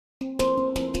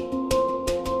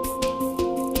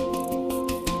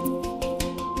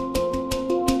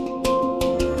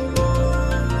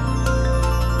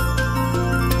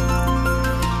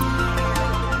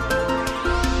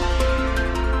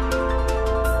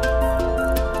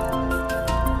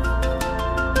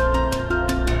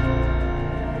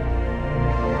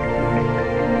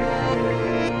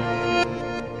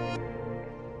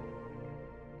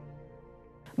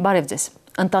Բարև ձեզ։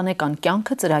 Ընտանեկան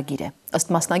կյանքը ծրագիր է։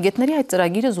 Ըստ մասնագետների այդ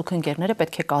ծրագիրը զուգընկերները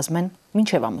պետք է կազմեն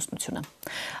մինչև ամուսնությունը։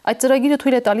 Այդ ծրագիրը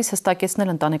թույլ է տալիս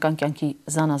հստակեցնել ընտանեկան կյանքի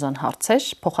զանազան հարցեր,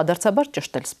 փոխադարձաբար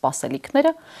ճշտել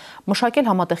սպասելիքները, մշակել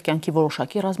համատեղ կյանքի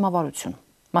որոշակի ռազմավարություն։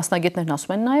 Մասնագետներն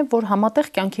ասում են նաև, որ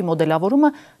համատեղ կյանքի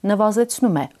մոդելավորումը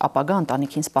նվազեցնում է ապագա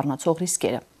ընտանիքին սպառնացող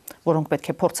ռիսկերը, որոնք պետք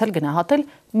է փորձել գնահատել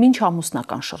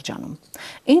մինչամուսնական շրջանում։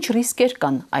 Ինչ ռիսկեր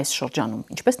կան այս շրջանում,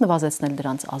 ինչպես նվազեցնել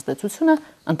դրանց ազդեցությունը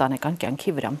ընտանեկան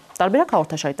կյանքի վրա։ Տարբերակ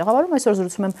հաղորդաշարի տաղավարում այսօր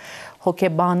զրուցում եմ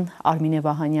հոգեբան Արմինե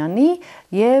Վահանյանի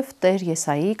եւ Տ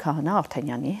Եսայի քահանա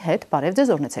Արթենյանի հետ։ Բարև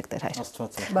ձեզ, օրհնեցեք Տեր հայր։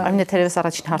 Արմինե, թերևս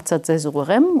առաջին հարցը ձեզ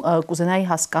ուղղեմ, կուզենայի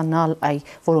հասկանալ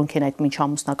որոնք են այդ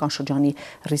մինչամուսնական շրջանի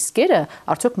ռիսկերը,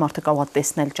 արդյոք մարդը կարող է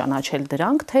տեսնել, ճանաչել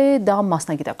դրանք, թե դա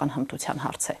մասնագիտական հմտության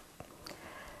հարց է։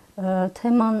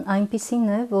 Թեման այնպիսին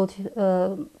է, որ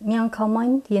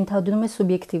միանգամայն ենթադրում է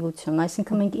սուբյեկտիվություն,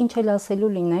 այսինքն մենք ինչ էլ ասելու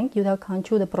լինենք,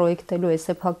 յուրաքանչյուրը պրոյեկտելու է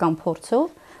սեփական փորձով,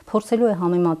 փորձելու է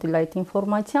համեմատել այդ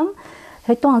ինֆորմացիան,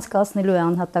 հետո անցկացնելու է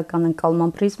անհատական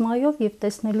ընկալման պրիզմայով եւ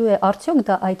տեսնելու է արդյոք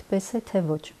դա այդպես է թե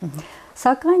ոչ։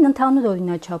 Սակայն ընդհանուր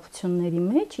օրինաչափությունների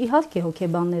մեջ իհարկե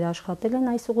հոգեբաններ աշխատել են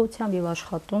այս ուղղությամբ եւ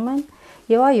աշխատում են,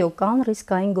 եւ այո, կան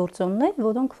ռիսկային գործոններ,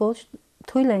 որոնք ոչ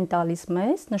թույլ են տալիս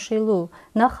մեզ նշելու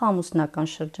նախամուսնական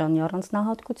շրջանի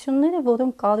առանձնահատկությունները,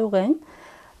 որոնք կարող են,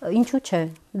 ինչու՞ չէ,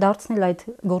 դարձնել այդ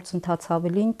գործընթացը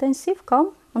ավելի ինտենսիվ կամ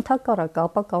ընդհակառակը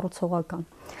ապակառուցողական։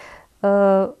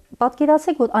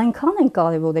 Պատկերացրեք, որ այնքան են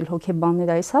կարևորել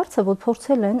հոգեբանները այս հարցը, որ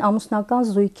փորձել են ամուսնական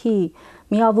զույգի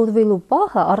միավորվելու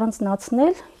պահը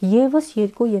առանձնացնել եւս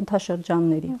երկու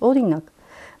ենթաշրջանների։ Օրինակ,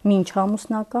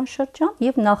 մինչամուսնական շրջան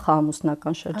եւ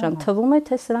նախամուսնական շրջան։ Թվում է,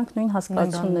 թե սրանք նույն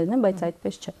հասկացություններն են, բայց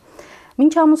այդպես չէ։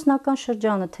 Մինչամուսնական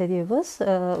շրջանը թերևս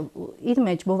իր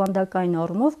մեջ բովանդակային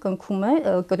առումով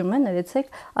կրում է,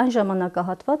 ներեցեք, այն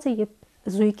ժամանակահատվածը, երբ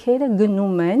զույգերը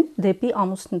գնում են դեպի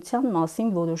ամուսնության մասին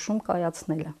որոշում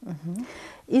կայացնելը։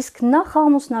 Իսկ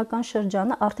նախամուսնական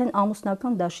շրջանը արդեն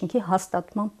ամուսնական դաշինքի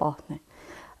հաստատման պահն է։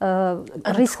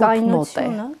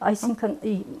 Ռիսկայնությունը, այսինքն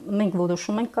մենք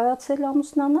որոշում ենք կայացել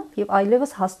ամուսնանալ եւ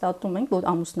այլևս հաստատում ենք, որ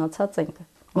ամուսնացած ենք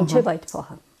մինչեւ այդ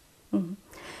պահը։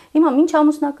 Հիմա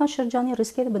մինչամուսնական շրջանի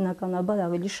ռիսկերը բնականաբար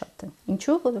ավելի շատ են։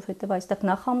 Ինչու՞, որովհետեւ այստեղ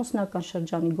նախամուսնական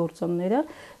շրջանի գործոնները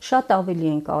շատ ավելի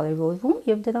են կարևորվում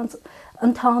եւ դրանց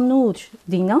ընդհանուր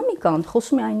դինամիկան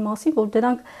խոսում է այն մասին, որ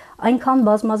դրանք այնքան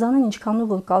բազմազան են, ինչքանով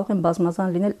որ կարող են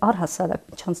բազմազան լինել առհասարակ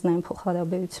միջանձնային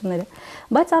փոխհարաբերությունները,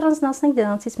 բայց առանձնացնենք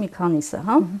դրանցից մի քանիսը,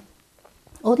 հա։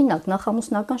 Օրինակ,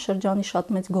 նախամուսնական շրջանի շատ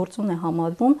մեծ գործոն է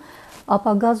համարվում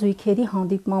ապագա զույգերի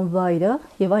հանդիպման վայրը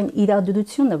եւ այն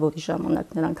իրադրությունը, որի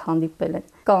ժամանակ նրանք հանդիպել են,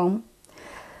 կամ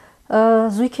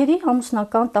զույգերի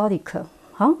ամուսնական տարիքը,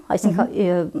 հա, այսինքն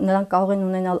նրանք կարող են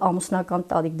ունենալ ամուսնական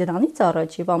տարիք դրանից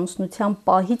առաջ եւ ամուսնության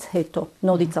պահից հետո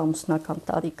նորից ամուսնական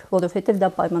տարիք, որովհետեւ դա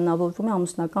պայմանավորվում է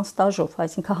ամուսնական ստաժով,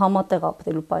 այսինքն համատեղ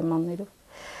ապրելու պայմաններով։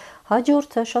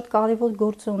 Հաջորդը շատ կարեւոր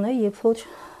գործոն է, երբ որ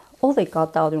ով է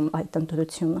կատարում այդ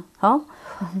ընտրությունը, հա։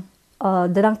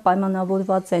 Դրանք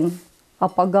պայմանավորված են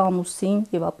ապագա ամուսին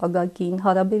եւ ապագա կին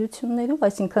հարաբերություններով,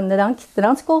 այսինքն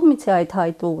նրանց կողմից է այդ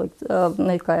հայտը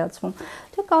ներկայացվում,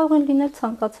 թե կարող են լինել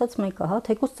ցանկացած մեկը, հա,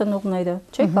 թեկուզ ծնողները,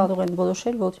 չէ, կարող են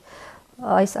որոշել, որ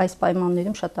այս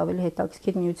պայմաններում շատ ավելի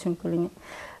հետաքրքիր միություն կլինի։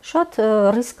 Շատ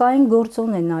ռիսկային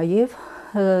գործոն է նաեւ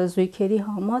զույգերի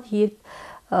համար, երբ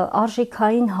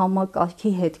արժեքային համակարգի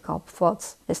հետ կապված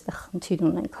այստեղ խնդիր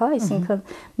ունենք, հա, այսինքն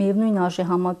միևնույն արժե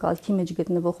համակարգի մեջ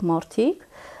գտնվող մարդիկ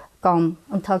կամ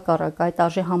ընդհակառակ այդ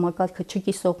արժե համակարգը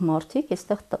չկիսող մարդիկ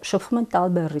այստեղ շփվում են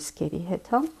տարբեր ռիսկերի հետ,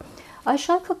 հա։ Այս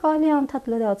շարքը կարելի է անդադ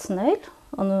լրացնել,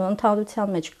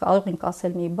 ընդհանրության մեջ կարող ենք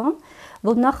ասել մի բան,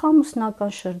 որ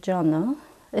նախամուսնական շրջանը,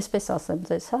 այսպես ասեմ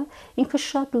ձեզ, հա, ինքը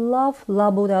շատ լավ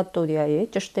լաբորատորիա է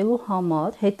ճշտելու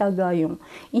համար հետագայում,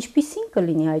 ինչպիսին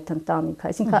կլինի այդ ընտանիքը,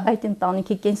 այսինքն այդ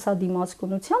ընտանիքի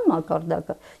կենսադիմացկունության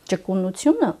մակարդակը,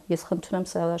 ճկունությունը, ես խնդրում եմ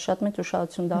սրա շատ մեծ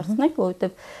ուշադրություն դարձնեք,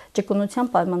 որովհետև ճկունության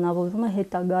պայմանավորվում է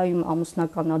հետագայում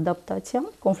ամուսնական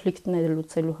ադապտացիան, կոնֆլիկտները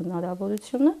լուծելու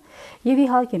հնարավորությունը եւ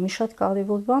իհարկե մի շատ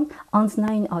կարեւոր բան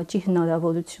անձնային աճի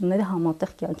հնարավորությունները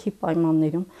համատեղ կյանքի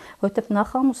պայմաններում, որովհետև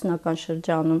նախամուսնական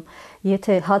շրջանում,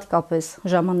 եթե հատկապես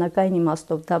ժամանակային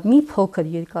իմաստով դա մի փոքր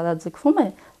երկարաձգվում է,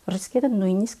 ռիսկերը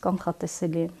նույնիսկ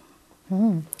կանխատեսելի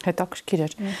են։ Հետաքրքիր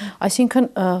էր։ Այսինքն,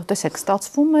 տեսեք,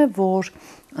 ստացվում է, որ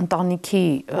ընտանիքի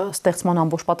ստեղծման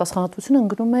ամբողջ պատասխանատվությունը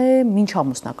ընկնում է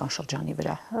մինչամուսնական շրջանի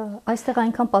վրա։ Այստեղ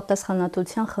այնքան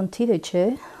պատասխանատվության խնդիրը չէ,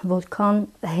 որքան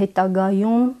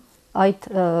հետագայում այդ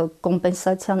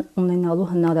կոմպենսացիան ունենալու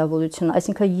հնարավորությունը,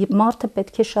 այսինքն մարդը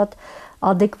պետք է շատ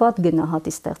adekvat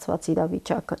գնահատի ստեղծված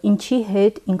իրավիճակը, ինչի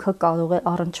հետ ինքը կարող է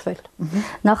առնչվել։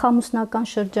 Նախամուսնական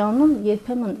շրջանում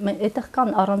երբեմն այդտեղ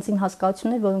կան առանձին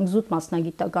հասկացություններ, որոնք զուտ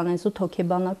մասնագիտական են, զուտ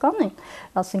հոգեբանական են,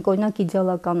 ասենք օրինակ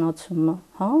իդեալականացումը,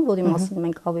 հա, որի մասին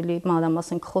մենք ավելի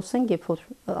մանրամասն խոսենք, երբ որ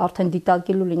արդեն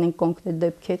դիտարկելու լինենք կոնկրետ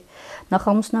դեպքեր։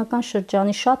 Նախամուսնական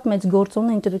շրջանի շատ մեծ գործոն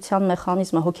է ինտուիցիան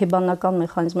մեխանիզմը, հոգեբանական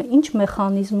մեխանիզմը, ինչ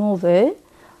մեխանիզմով է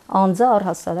անձը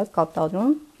առհասարակ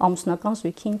կատարում ամուսնական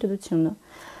զույգի ինտուիցիոնը։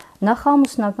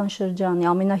 Նախամուսնական շրջանի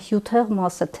ամենահյութեղ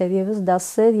մասը թերևս դա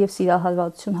սեր եւ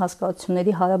սիրահարվածություն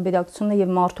հասկացությունների հարաբերակցությունն է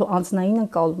եւ մարդու անձնային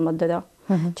ընկալումը դրա։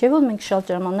 Չէ՞ որ մենք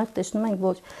շատ ժամանակ տեսնում ենք,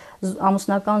 որ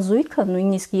ամուսնական զույգը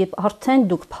նույնիսկ երբ արդեն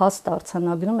դուք փաստ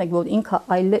արձանագրում եք, որ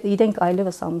իրենք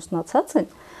այլևս ամուսնացած են,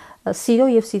 սիրո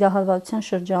եւ սիրահարվածության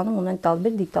շրջանում ունեն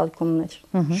տարբեր դիտարկումներ,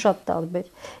 շատ տարբեր։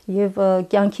 Եվ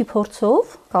կյանքի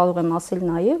փորձով կարող եմ ասել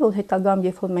նաեւ, որ հետագայում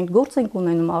երբ որ մենք գործ ենք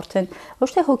ունենում արդեն ոչ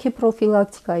թե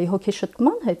հոգեպրոֆիլակտիկայի,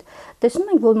 հոգեշտկման հետ,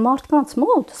 տեսնում ենք, որ մարդկանց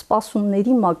մոտ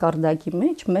սպասումների մակարդակի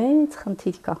մեջ մեծ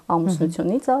խնդիր կա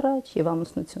ամուսնությունից առաջ եւ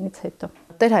ամուսնությունից հետո։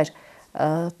 Տեր հայր,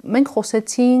 մենք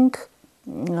խոսեցինք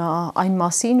այն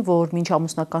մասին, որ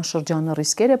մինչամուսնական շրջանը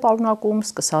ռիսկեր է պարունակում,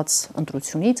 սկսած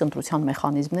ընտրությունից, ընտրության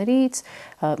մեխանիզմներից,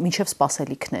 մինչև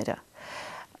սպասելիքները։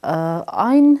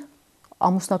 Այն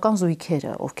ամուսնական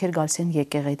զույգերը, ովքեր գալիս են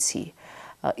եկեղեցի,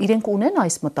 իրենք ունեն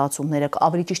այս մտածումները,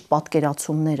 ավելի ճիշտ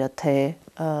պատկերացումները, թե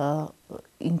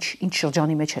ինչ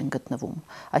շրջանի մեջ են գտնվում։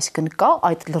 Այսինքն կա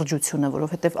այդ լրջությունը,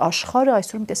 որովհետև աշխարհը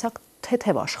այսօր մի տեսակ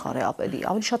թեթև աշխարհ է ավելի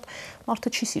շատ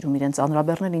մարդը չի սիրում իրենց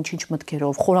անրաբեռնել ինչ-ինչ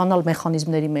մտքերով, խորանալ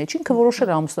մեխանիզմների մեջ, ինքը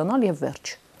որոշել է ամուսնանալ եւ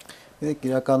վերջ։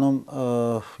 Իրականում,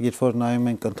 երբ որ նայում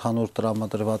ենք ընդհանուր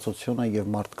տրամադրվածությունը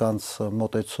եւ մարդկանց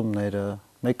մոտեցումները,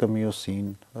 մեկը մյուսին,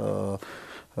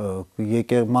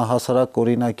 հասարակ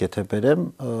օրինակ եթե բերեմ,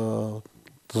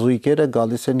 զույգերը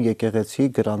գալիս են եկեղեցի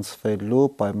գրանցվելու,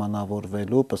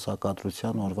 պայմանավորվելու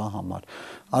պսակադրության օրվա համար։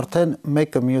 Արդեն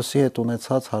մեկը մյուսի հետ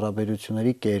ունեցած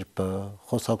հարաբերությունների կերպը,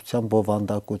 խոսակցության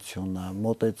բովանդակությունը,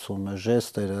 մոտեցումը,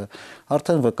 ժեստերը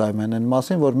արդեն վկայում են այն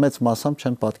մասին, որ մեծ մասամբ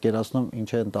չեն պատկերացնում ինչ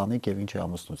է ընտանիք եւ ինչ է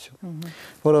ամուսնություն։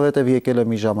 Որովհետեւ եկել է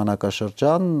մի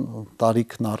ժամանակաշրջան,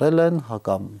 տարիքն առել են,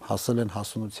 կամ հասել են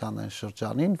հասունության այն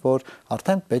շրջանին, որ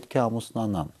արդեն պետք է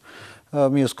ամուսնանան։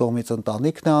 Մյուս կողմից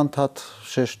ընտանիքն է անդադ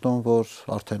շեշտում, որ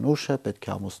արդեն ուշ է, պետք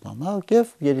է ամուսնանալ, եւ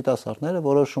երիտասարդները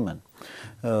որոշում են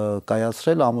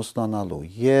կայացրել ամուսնանալու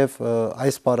եւ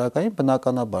այս պարագային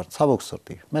բնականաբար ցավոք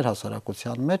սրտի մեր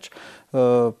հասարակության մեջ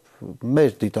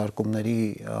մեր դիտարկումների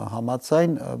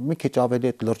համաձայն մի քիչ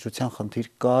ավելի այդ լրջության խնդիր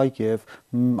կա եւ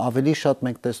ավելի շատ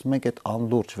մենք տեսնում ենք այդ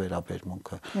անլուրջ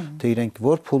վերաբերմունքը, թե իրենք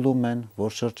որ փուլում են,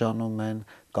 որ շրջանում են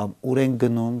կամ ուր են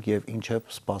գնում եւ ինչ է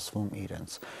սպասվում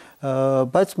իրենց։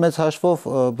 Բայց մեծ հաշվով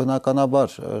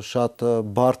բնականաբար շատ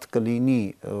բարդ կլինի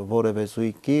որևէ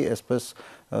զույգի այսպես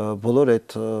բոլոր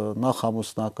այդ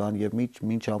նախամուսնական եւ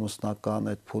մինչամուսնական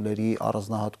այդ փուլերի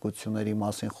առանձնահատկությունների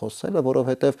մասին խոսելը,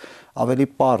 որովհետեւ ավելի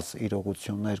պարզ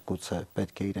իրողություններ գուցե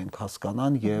պետք է իրենք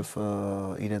հասկանան եւ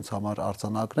իրենց համար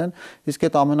արձանագրեն, իսկ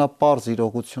այդ ամենապարզ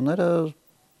իրողությունները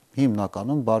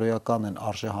հիմնականում բարոյական են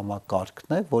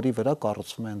արժեհամակարգն է, որի վրա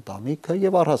կառուցվում է ընտանիքը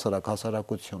եւ առհասարակ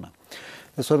հասարակությունը։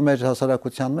 Այսօր մեր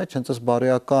հասարակության մեջ հենց այս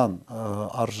բարոյական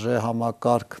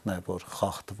արժեհամակարգն է, որ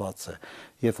խախտված է,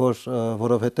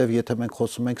 որովհետև եթե մենք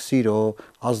խոսում ենք սիրո,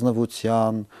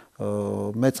 ազնվության,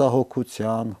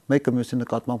 մեծահոգության, մեկը մյուսի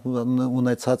նկատմամբ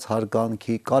ունեցած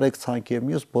հարգանքի, կարեկցանքի եւ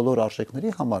մյուս բոլոր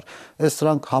արժեքների համար, այս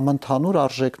սրանք համընդհանուր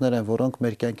արժեքներ են, որոնք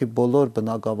մեր կյանքի բոլոր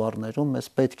բնագավառներում մեզ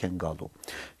պետք են գալու։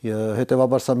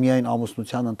 Հետևաբար սա միայն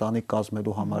ամուսնության ընտանիք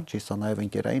կազմելու համար չի, սա նաեւ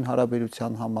ընկերային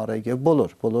հարաբերության համար է եւ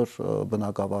բոլոր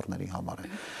բնագավառների համար է։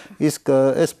 Իսկ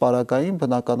այս պարագային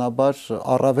բնականաբար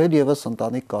առավել եւս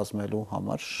ընտանիք կազմելու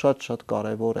համար շատ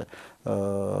կարեւոր է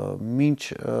մինչ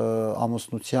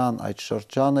ամուսնության այդ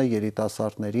շրջանը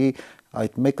երիտասարդների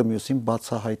այդ մեկը մյուսին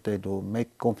բացահայտելու,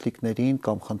 մեկ կոնֆլիկտներին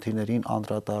կամ խնդիրներին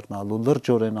անդրադառնալու,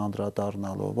 լրջորեն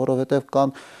անդրադառնալու, որովհետև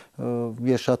կան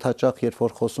ես շատ հաճախ երբ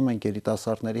որ խոսում ենք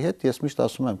երիտասարդների հետ, ես միշտ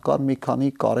ասում եմ, կան մի քանի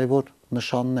կարևոր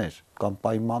նշաններ կամ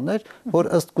պայմաններ,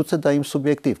 որ ըստ գուցե դա իմ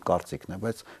սուբյեկտիվ կարծիքն է,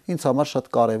 բայց ինձ համար շատ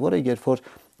կարևոր է, երբ որ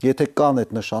եթե կան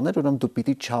այդ նշաններ, ուրեմն դու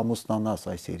պիտի չհամուսնանաս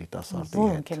այս երիտասարդի հետ։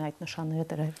 Որոնք են այդ նշանները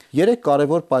դրել։ Երեք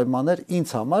կարևոր պայմաններ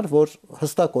ինձ համար, որ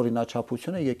հստակ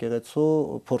օրինաչափություն է եկեղեցու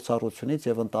փորձառությունից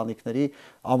եւ ընտանիքների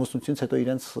ամուսնությունից հետո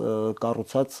իրենց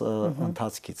կառուցած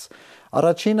ընթացքից։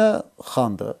 Առաջինը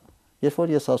խանդը, երբ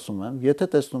որ ես ասում եմ,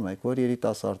 եթե տեսնում եք, որ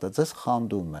երիտասարդը ձեզ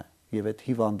խանդում է եւ այդ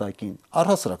հիվանդակին,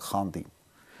 առհասարակ խանդին,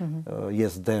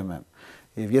 ես դեմ եմ։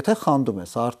 Եվ եթե խանդում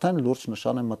ես, արդեն լուրջ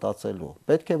նշան է մտածելու։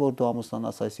 Պետք է որ դու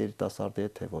ամուսնանաս այս երիտասարդի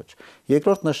հետ, թե ոչ։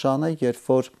 Երկրորդ նշանը, երբ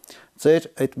որ ձեր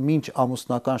այդ մինչ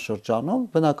ամուսնական շրջանում,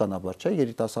 բնականաբար, չէ,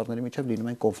 երիտասարդների միջև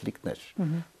լինում են կոնֆլիկտներ։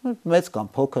 Մեծ կամ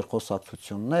փոքր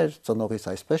խոսակցություններ, ծնողից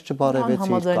այսպես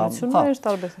չբարևեցիր կամ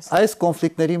այս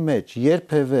կոնֆլիկտների մեջ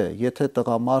երբևէ, եթե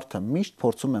տղամարդը միշտ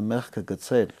փորձում է մեղքը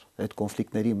գցել, այդ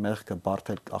կոնֆլիկտների մեղքը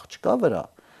բարթել աղջկա վրա,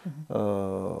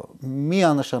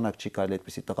 միանշանակ չի կարելի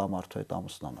այդպիսի տղամարդու հետ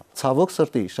ամուսնանալ։ Ցավոք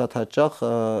սրտի, շատ հաճախ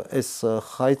այս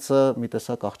խայծը մի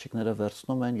տեսակ աղջիկները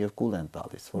վերցնում են եւ կուլ են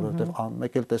տալիս, որովհետեւ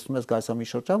մեկ էլ տեսնում ես գայսա մի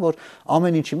շրջան, որ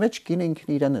ամեն ինչի մեջ կինը ինքն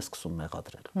իրեն է սկսում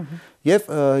մեղադրել։ Եվ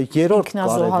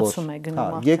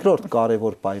երկրորդ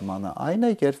կարևոր պայմանը այն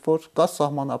է, երբ որ կա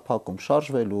սահմանափակում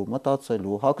շարժվելու,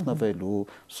 մտածելու, հագնվելու,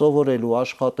 սովորելու,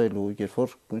 աշխատելու, երբ որ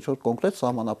ինչ որ կոնկրետ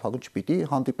սահմանափակում չպիտի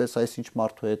հանդիպես այսինչ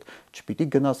մարդու հետ, չպիտի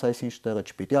գնաս այսինչ տեղը,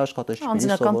 չպիտի աշխատես, չպիտի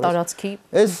սովորես։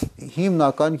 Այս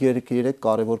հիմնական 3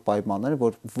 կարևոր պայմաններ,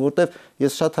 որտեվ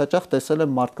ես շատ հաճախ տեսել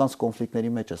եմ մարդկանց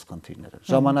կոնֆլիկտների մեջ այս խնդիրները։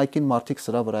 Ժամանակին մարդիկ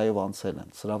սրա վրայով անցել են,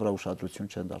 սրա վրա ուշադրություն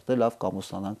չեն դարձել, լավ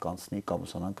կամուսնանան կանցնի,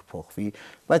 կամուսնանան կփոխվի,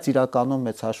 բայց իրականում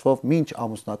մեծ հաշվով մինչ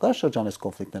ամուսնական շրջան այս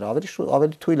կոնֆլիկտները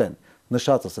ավելի թույլ են,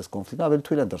 նշածս այս կոնֆլիկտները ավելի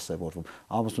թույլ են դրսևորվում,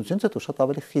 ամուսնությունից հետո շատ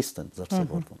ավելի խիստ են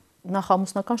դրսևորվում։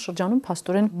 Նախամուսնական շրջանում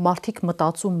փաստորեն մարդիկ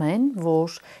մտածում են,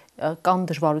 որ կան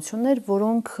դժվարություններ,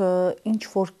 որոնք ինչ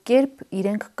որ կերպ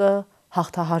իրենք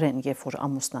կհաղթահարեն, երբ որ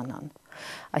ամուսնանան։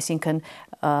 Այսինքն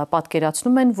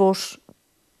պատկերացնում են, որ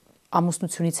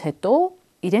ամուսնությունից հետո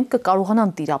իրենք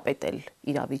կկարողանան տիրապետել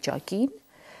իրավիճակին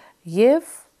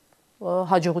եւ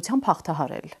հաջողությամբ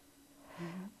հաղթահարել։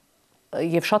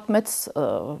 Եվ շատ մեծ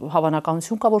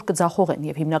հավանականություն կա, որ կձախողեն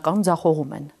եւ հիմնականում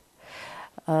ձախողում են։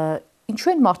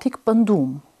 Ինչու են մարդիկ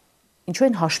պնդում, ինչու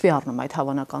են հաշվի առնում այդ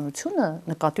հավանականությունը,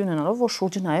 նկատի ունենալով, որ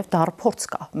շուրջը նաև դառ փորձ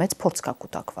կա, մեծ փորձ կա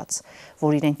կուտակված,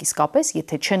 որ իրենք իսկապես,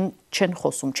 եթե չեն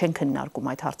խոսում, չեն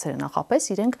քննարկում այդ հարցերը նախապես,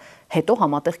 իրենք հետո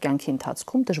համատեղ կյանքի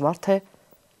ընթացքում դժվար թե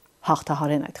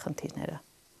հաղթահարեն այդ խնդիրները։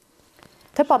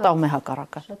 Թե պատահում է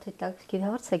հակառակը։ Շատ հետաքրքիր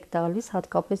հարց եք տալիս,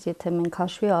 հատկապես եթե մենք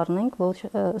հաշվի առնենք, որ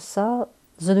սա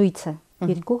զրույց է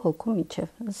երկու հոգու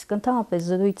միջև։ Իսկ ընդհանրապես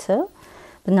զրույցը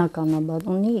բնականաբար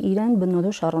ունի իրեն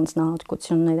բնորոշ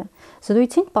առանձնահատկությունները։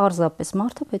 Զրույցին պարզապես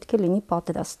մարդը պետք է լինի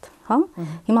պատրաստ, հա։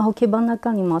 Հիմա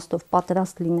հոգեբանական իմաստով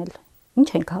պատրաստ լինել, ինչ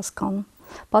ենք հասկանում։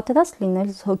 Պատրաստ լինել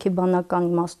հոգեբանական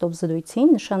իմաստով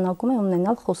զրույցին նշանակում է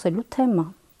ունենալ խոսելու թեմա։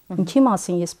 Ինչի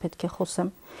մասին ես պետք է խոսեմ։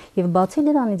 Եվ բացի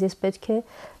դրանից ես պետք է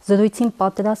զրույցին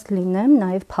պատրաստ լինեմ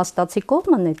նաև փաստացի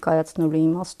կողմը ներկայացնելու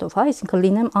իմաստով, հա, այսինքն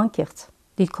լինեմ անկեղծ,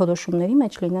 դիրքորոշումների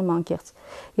մեջ լինեմ անկեղծ։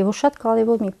 Եվ որ շատ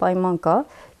կարևոր մի պայման կա,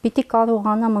 պիտի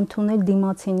կարողանամ ընդունել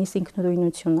դիմացինիս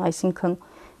ինքնուրույնությունը, այսինքն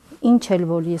ինչ էլ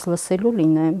որ ես լսելու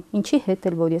լինեմ, ինչի հետ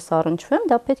էլ որ ես առնչվեմ,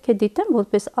 դա պետք է դիտեմ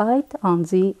որպես այդ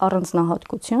անձի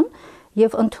առանձնահատկություն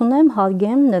եւ ընդունեմ,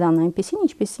 հարգեմ նրան այնպեսին,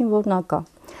 ինչպեսին որ նա կա։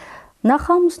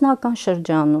 Նախամուսնական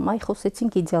շրջանում, այ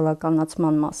խոսեցինք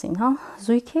իդեալականացման մասին, հա,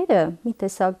 զույգերը մի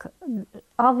տեսակ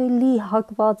ավելի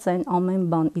հակված են ամեն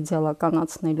բան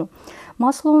իդեալականացնելու։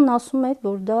 Մասլոուն ասում էր,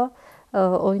 որ դա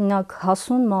օրինակ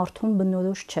հասուն մարդուն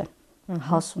բնորոշ չէ։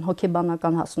 Հասուն,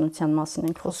 հոգեբանական հասունության մասին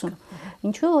ենք խոսում։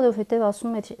 Ինչու, որովհետև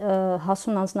ասում էր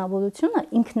հասուն անձնավորությունը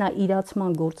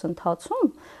ինքնաիրացման գործընթացում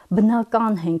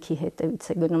բնական հենքի հետևից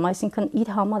է գնում, այսինքն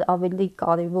իր համար ավելի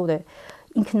կարևոր է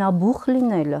ինքնաբուխ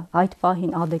լինելը, այդ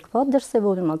պահին adekvat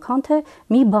դրսևորումը, քան թե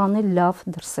մի բան էլ լավ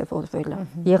դրսևորվելը,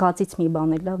 եղածից մի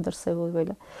բան էլ լավ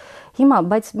դրսևորվելը։ Հիմա,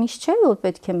 բայց միշտ չէ, որ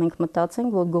պետք է մենք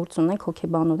մտածենք, որ գործ ունենք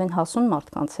հոգեբանորեն հասուն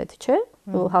մարդկանց հետ, չէ՞,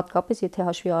 հատկապես եթե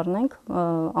հաշվի առնենք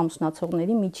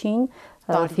ամուսնացողների միջին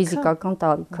ֆիզիկական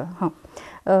տարիքը, հա։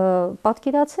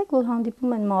 Պատկերացրեք, որ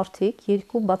հանդիպում են մարդիկ,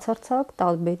 երկու բացարձակ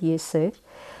տարբեր եսեր,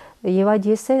 եւ այդ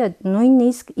եսերը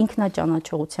նույնիսկ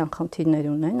ինքնաճանաչողության խնդիրներ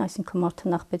ունեն, այսինքն մարդը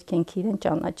նախ պետք է ինքը իրեն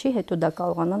ճանաչի, հետո դա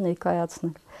կարողանա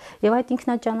ներկայացնել։ Եվ այդ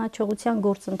ինքնաճանաչողության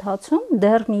գործընթացում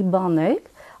դեռ մի բան է,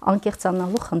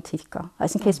 անկեղծանալու խնդիր կա։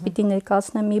 Այսինքն ես պիտի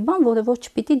ներկայացնեմ մի բան, որը որ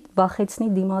չպիտի վախեցնի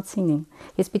դիմացինին։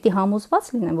 Ես պիտի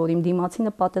համոզված լինեմ, որ իմ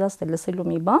դիմացինը պատրաստ է լսելու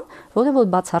մի բան, որը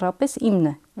որ բացառապես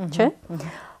իմն է, չէ՞։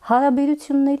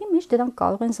 Հարաբերությունների մեջ դրանք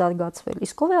կարող են զարգացվել։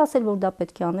 Իսկ ով է ասել, որ դա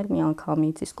պետք է անել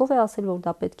միանգամից, իսկ ով է ասել, որ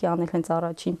դա պետք է անել հենց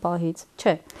առաջին պահից,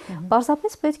 չէ։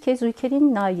 Պարզապես պետք է զույգերին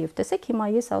նայել։ Տեսեք, հիմա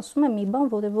ես ասում եմ մի բան,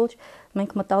 որը որ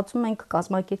մենք մտածում ենք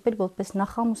կազմակերպել որպես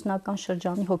նախամուսնական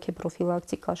շրջանի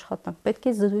հոգեպրոֆիլակտիկ աշխատանք։ Պետք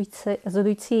է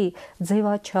զրույցի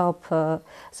ձևաչափը,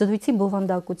 զրույցի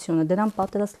բովանդակությունը, դրան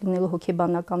պատրաստ լինելու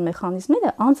հոգեբանական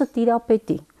մեխանիզմները անձը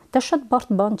տիրապետի։ Դա շատ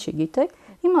բարդ բան չի, գիտեք։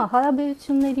 Հիմա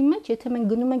հարաբերությունների մեջ, եթե մենք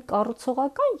գնում ենք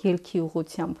կառուցողական ելքի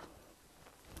ուղղությամբ,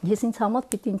 Ես ինձ համար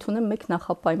պիտի ընդունեմ մեկ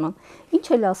նախապայման։ Ինչ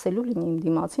էլ ասելու լինի իմ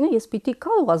դիմացինը, ես պիտի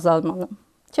կարողա զարմանամ,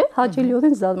 չէ՞,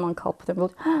 հաճելիորեն զարմանք ապրեմ,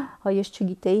 որ հա ես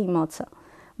չգիտեի, իմացա։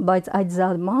 Բայց այդ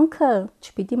զարմանքը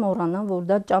չպիտի մոռանամ, որ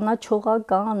դա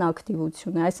ճանաչողական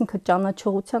ակտիվություն է, այսինքն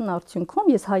ճանաչողության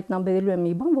արդյունքում ես հայտնաբերելու եմ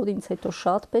մի բան, որ ինձ հետո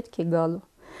շատ պետք է գալու։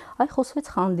 Այ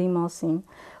խոսվեց խանդի մասին,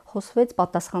 խոսվեց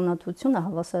պատասխանատվությունը,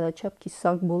 հավասարաչափ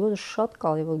կիսանք, բոլորը շատ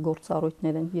կարևոր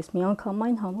գործառույթներ են։ Ես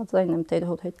միանգամայն համաձայն եմ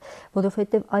Տերհոր հետ,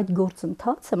 որովհետև այդ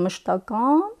գործընթացը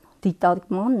մշտական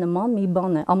դիտարկման նման մի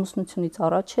բան է, ամուսնությունից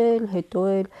առաջ էլ, հետո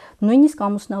էլ, նույնիսկ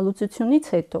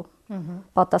ամուսնալուծությունից հետո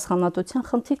պատասխանատվության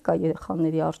խնդիր կա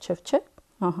երեխաների առջև, չէ՞։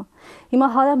 Ահա։ Հիմա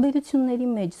հարաբերությունների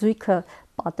մեջ զույգը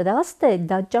պատրաստ է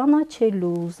դա ճանաչելու,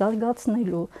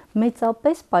 զարգացնելու,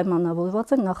 մեծապես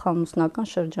պայմանավորված է նախամուսնական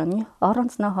շրջանի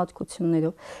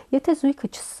առանձնահատկություններով։ Եթե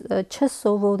զույգը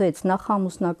չսովորեց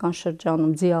նախամուսնական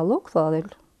շրջանում դիալոգ վարել,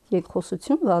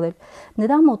 երկխոսություն վարել,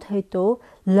 նրա մոտ հետո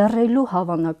լռելու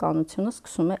հավանականությունը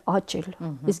սկսում է աճել։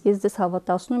 Իսկ ես դες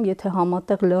հավատացնում եմ, եթե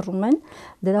համատեղ լռում են,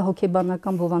 դրա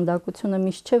հոգեբանական բովանդակությունը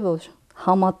միշտ չէ, որ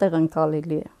համատեղ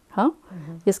ընկալելի է, հա։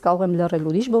 Ես կարող եմ լռել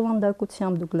ուրիշ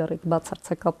բովանդակությամբ, դուք լռեք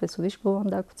բացարձակապես ուրիշ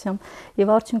բովանդակությամբ,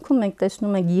 եւ արդյունքում մենք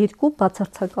տեսնում ենք երկու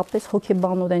բացարձակապես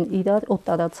հոգեբանորեն իրար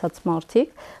օտարացած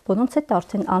մարդիկ, որոնց հետ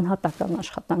արդեն անհատական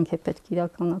աշխատանք է պետք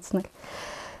իրականացնել։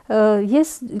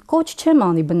 Ես կոչ չեմ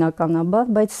անի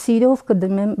բնականաբար, բայց սիրով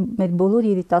կդնեմ մեր բոլոր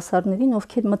երիտասարդներին,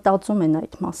 ովքեր մտածում են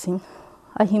այդ մասին։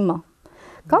 Այ հիմա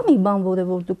կա մի բան, որը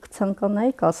որ դուք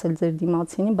կցանկանայիք ասել ձեր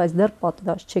դիմացինին, բայց դեռ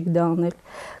պատրաստ չեք դա անել։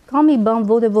 Կա մի բան,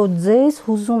 որը որ ձեզ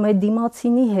հուզում է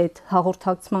դիմացինի հետ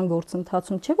հաղորդակցման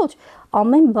գործընթացում, չէ՞ ոչ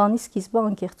ամեն բանի սկիզբը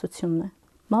անկեղծությունն է։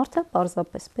 Մարդը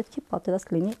պարզապես պետք է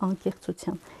պատրաստ լինի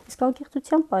անկեղծության։ Իսկ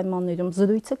անկեղծության պայմաններում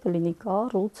զրույցը կլինի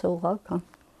կառուցողական։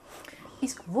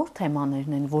 Իսկ որ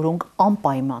թեմաներն են, որոնք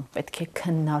անպայման պետք է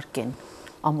քննարկեն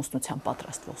ամուսնության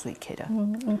պատրաստվող զույգերը։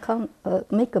 Ինքան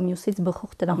մեկը մյուսից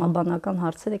բխող տրամաբանական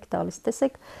հարցեր եք տալիս։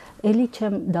 Տեսեք, էլի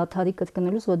չեմ դադարի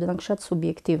կրկնելուց, որ դրանք շատ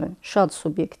սուբյեկտիվ են, շատ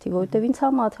սուբյեկտիվ, որովհետև ինձ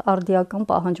համար արդիական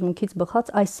պահանջմունքից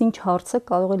բխած այսինչ հարցը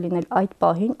կարող է լինել այդ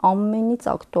պահին ամենից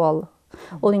ակտուալը։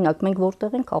 Օրինակ, մենք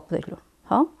որտեղ ենք ապրելու,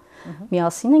 հա։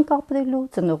 Միասին ենք ապրելու,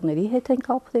 ծնողների հետ ենք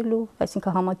ապրելու,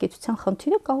 այսինքն համակեցության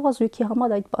խնդիրը կարող է զույգի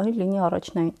համար այդ պահին լինի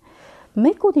առաջնային։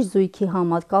 Մեկ ուրիշ զույգի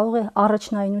համար կարող է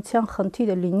առաջնայինության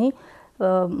խնդիրը լինի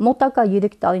մոտակա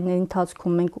 3 տարիների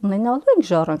ընթացքում մենք ունենալու ենք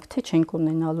ժառանգ, թե չենք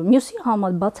ունենալու։ Մյուսի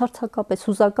համար բացարձակապես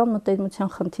հուզական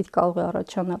մտերմության խնդիր կարող է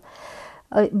առաջանալ։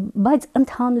 Բայց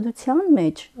ընդհանրության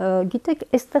մեջ, գիտեք,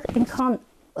 այստեղ այնքան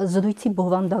զրույցի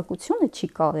բովանդակությունը չի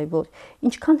կարևոր,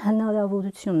 ինչքան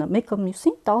հնարավորությունը, մեկը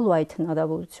մյուսին տալու այդ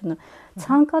հնարավորությունը։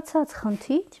 Ցանկացած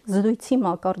խնդիր զրույցի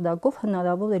մակարդակով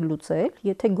հնարավոր է լուծել,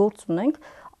 եթե գործ ունենք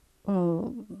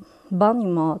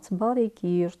բանիմաց,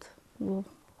 բարեկիրթ,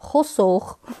 խոսող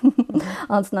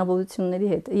անձնավորությունների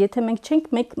հետ։ Եթե մենք չենք,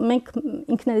 մենք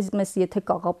ինքներս մեզ եթե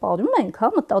կաղապարում ենք, հա,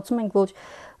 մտածում ենք, որ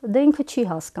դե ինքը չի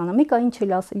հասկանա, մեկը ինչ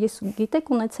էլ ասել, ես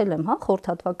գիտեք ունեցել եմ, հա,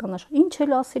 խորհրդատվական աշխարհ, ինչ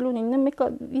էլ ասելու լինի, մեկը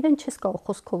իրեն չես կարող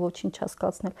խոսքով ոչինչ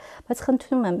հասկացնել, բայց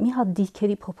խնդրում եմ, մի հատ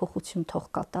դիրքերի փոփոխություն թող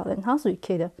կատարեն, հա,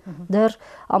 զույգերը։ Դեռ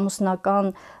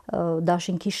ամուսնական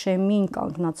դաշինքի շեմին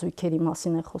կանգնած զույգերի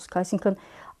մասին է խոսքը, այսինքն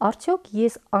արդյոք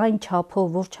ես այն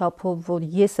չափով, որ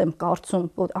ես եմ կարծում,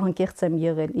 որ անկեղծ եմ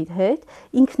եղել իր հետ,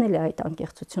 ինքն էլ է այդ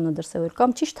անկեղծությունը դրսևորել,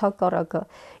 կամ ճիշտ հակառակը,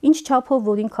 ինչ չափով,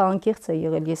 որ ինքը անկեղծ է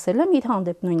եղել, ես էլ եմ իր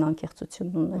հանդեպ նույն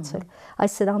անկեղծությունն ունեցել։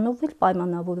 Այս սրանով էլ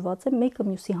պայմանավորված է մեկը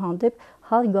մյուսի հանդեպ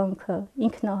հարգանքը,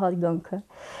 ինքնահարգանքը։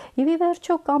 Եվ ի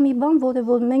վերջո կա մի բան, որը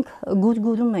որ մենք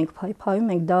գուրգուրում ենք, փայփայում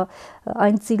ենք, դա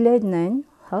այն ծիլերն են,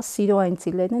 հա, սիրո այն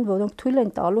ծիլերն են, որոնք թույլ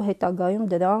են տալու հետագայում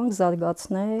դրանք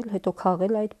զարգացնել, հետո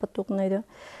քաղել այդ պտուղները։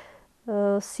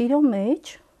 Սիրո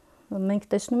մեջ մենք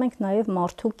տեսնում ենք նաև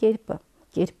մարդու կերպը,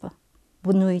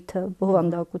 բնույթը,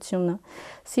 բովանդակությունը։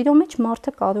 Սիրո մեջ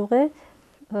մարդը կարող է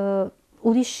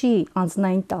ուրիշի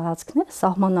անձնային տարածքները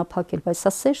սահմանափակել, բայց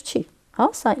սա սեր չի, հա,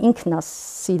 սա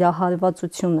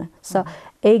ինքնասիրահարվածություն է, սա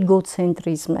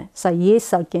էգոցենտրիզմ է, սա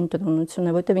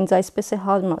եսակենտրոնություն է, որովհետև ինձ այսպես է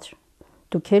հարմար։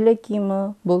 Դուք էլ եք իմը,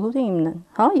 բոլորը իմն են,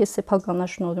 հա, ես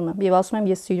սեփականաշնորհում եմ եւ ասում եմ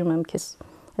ես սիրում եմ քեզ,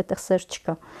 այդտեղ սեր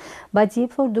չկա։ Բայց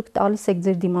երբ որ դուք տալիս եք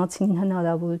ձեր դիմացինին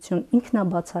հնարավորություն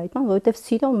ինքնաբացահայտման, որովհետեւ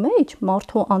սիրո մեջ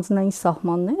մարդու անձնային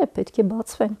սահմանները պետք է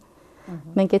բացվեն։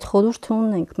 Մենք այդ խորհուրդը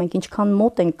ունենք, մենք ինչքան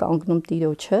մոտ ենք կանգնում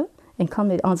Տիրոջը, այնքան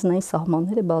մեր անձնային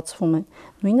սահմանները բացվում են։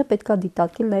 Նույնը պետքա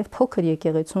դիտարկել նաև փոքր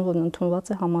եկեղեցուն, որն ընդունված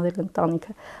է համարել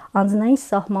ընտանիքը։ Անձնային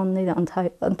սահմանները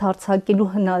ընդարձակելու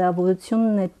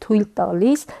հնարավորությունն է թույլ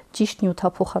տալիս ճիշտ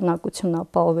նյութափոխանակություն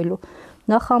ապահովելու։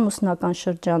 Նախամուսնական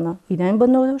շրջանը իրեն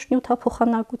բնորոշ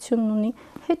նյութափոխանակությունն ունի,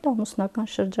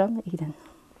 հետամուսնական շրջանը իրեն։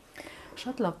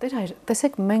 Շատ լավ, Տեր հայր,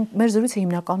 տեսեք, մեր զրույցը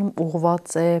հիմնականում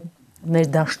ուղղված է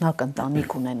ներդաշնակ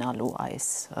ընտանիք ունենալու այս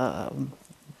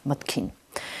մտքին,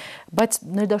 բայց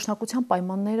ներդաշնակության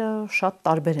պայմանները շատ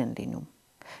տարբեր են լինում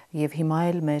եւ հիմա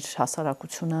էլ մեր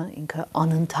հասարակությունը ինքը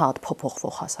անընդհատ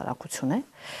փոփոխվող հասարակություն է,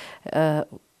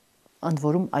 ընդ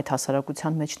որում այդ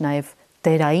հասարակության մեջ նաեւ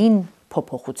դերային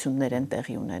փոփոխություններ են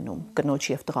տեղի ունենում, կնոջ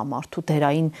եւ տղամարդու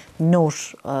դերային նոր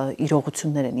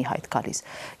իրողություններ են ի հայտ գալիս։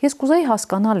 Ես կուզեի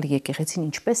հասկանալ եկեղեցին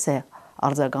ինչպես է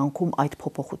արձագանքում այդ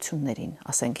փոփոխություններին,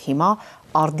 ասենք հիմա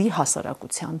արդի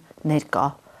հասարակության ներկա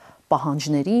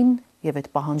պահանջներին եւ այդ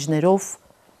պահանջներով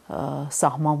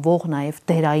սահմանվող նաեւ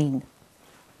դերային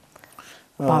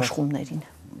բաշխումներին։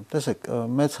 Տեսեք,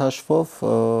 մեծ հաշվով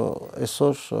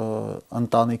այսօր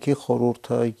ընտանիքի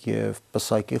խորհուրդը եւ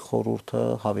պսակի խորհուրդը,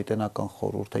 հավիտենական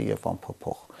խորհուրդը եւ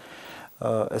անփոփոխ։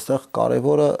 Այստեղ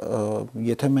կարևորը,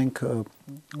 եթե մենք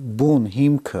բուն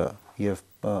հիմքը եւ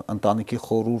ընտանիքի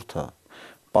խորհուրդը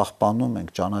պահպանում ենք,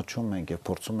 ճանաչում ենք եւ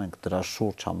փորձում ենք դրա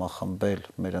շուրջ համախմբել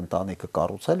մեր ընտանիքը,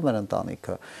 կառուցել մեր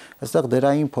ընտանիքը, այստեղ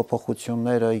դերային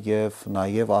փոփոխությունները եւ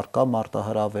նաեւ արկա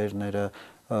մարտահրավերները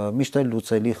միշտ էլ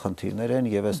լուծելի խնդիրներ են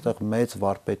եւ այստեղ մեծ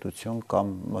վարպետություն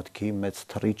կամ մտքի մեծ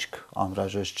թռիչք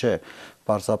անհրաժեշտ չէ։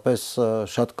 Պարզապես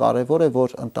շատ կարեւոր է,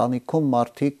 որ ընտանիքում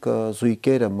մարդիկ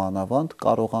զույգերը մանավանդ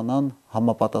կարողանան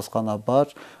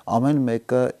համապատասխանաբար ամեն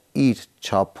մեկը իր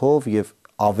չափով եւ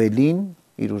ավելին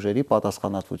իր ուժերի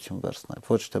պատասխանատվություն վերցնել։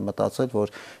 Ոչ թե մտածել,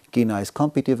 որ կինը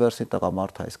այսքան պիտի վերցնի,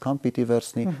 տղամարդը այսքան պիտի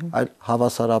վերցնի, այլ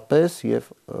հավասարապես եւ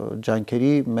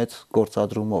ջանքերի մեծ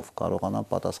գործադրումով կարողանան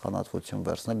պատասխանատվություն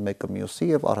վերցնել մեկը մյուսի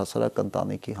եւ առհասարակ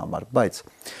ընտանիքի համար։ Բայց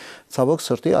ցավոք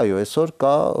սրտի, այո, այսօր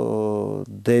կա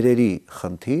դերերի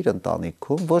խնդիր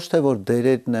ընտանիքում, ոչ թե որ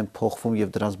դերերն են փոխվում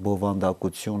եւ դրանց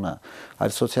բովանդակությունը,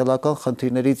 այլ սոցիալական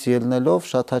խնդիրներից ելնելով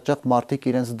շատ հաճախ մարդիկ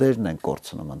իրենց դերն են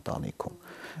կորցնում ընտանիքում։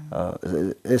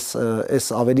 Այս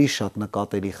ավելի շատ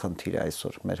նկատելի խնդիր է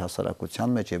այսօր մեր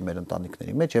հասարակության մեջ եւ մեր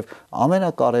ընտանիքների մեջ եւ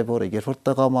ամենակարևորը, երբ որ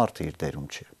տղամարդը իր դերում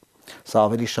չի, սա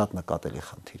ավելի շատ նկատելի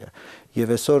խնդիր է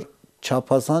եւ այսօր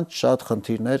չափազանց շատ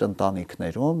խնդիրներ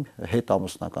ընտանիքներում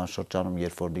հետամուսնական շրջանում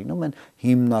երբ որ լինում են,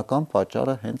 հիմնական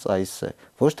պատճառը հենց այս է,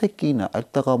 ոչ թե կինը, այլ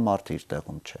տղամարդը իր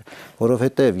տեղում չէ,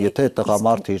 որովհետեւ եթե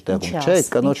տղամարդը իր տեղում չէ,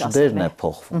 կնոջ դերն է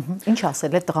փոխվում։ Ինչ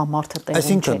ասել է տղամարդը տեղում չէ։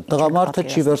 Այսինքն տղամարդը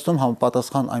չի վերցնում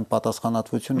համապատասխան այն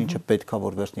պատասխանատվությունը, ինչը պետքա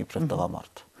որ վերցնի իբրև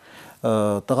տղամարդ։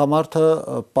 Տղամարդը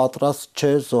պատրաստ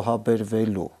չէ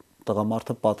զոհաբերվելու,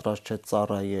 տղամարդը պատրաստ չէ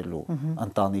ծառայելու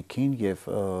ընտանիքին եւ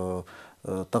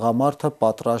տղամարդը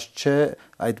պատրաստ չէ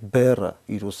այդ բեռը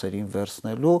իր ուսերին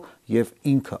վերցնելու եւ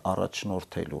ինքը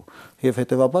առաջնորդելու եւ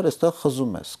հետեւաբար այստեղ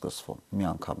խզում է սկսվում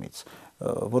միանգամից,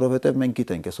 որովհետեւ մենք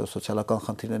գիտենք այսօր սոցիալական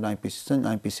խնդիրներն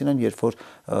այնպիսին են, երբ որ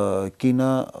կինը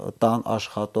տան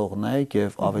աշխատողն է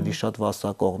եւ ավելի շատ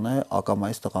վաստակողն է,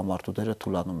 ակամայից տղամարդու դերը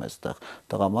թուլանում է այստեղ։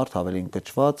 Տղամարդ ավելի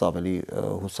ընկճված, ավելի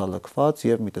հուսալքված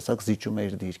եւ մի տեսակ զիջում է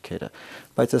իր դիրքերը։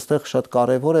 Բայց այստեղ շատ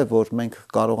կարեւոր է, որ մենք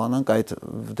կարողանանք այդ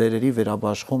դերերի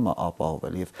վերաբաշխումը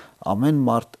ապահովել եւ ամեն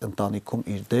մարդ ընտանիքում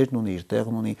իր դերն ունի, իր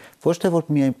տեղն ունի, ոչ թե որ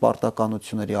միայն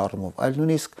պարտականությունների առումով, այլ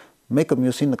նույնիսկ մեկը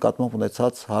մյուսի նկատմամբ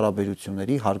ունեցած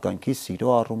հարաբերությունների, հարգանքի,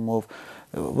 սիրո առումով,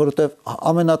 որովհետև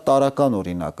ամենատարական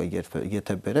օրինակը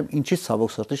եթե բերեմ, ինչից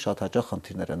ցավոք սրտի շատ հաճախ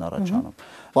խնդիրներ են առաջանում։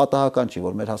 Պատահական չի,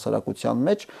 որ մեր հասարակության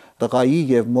մեջ տղայի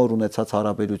եւ մոր ունեցած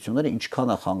հարաբերությունները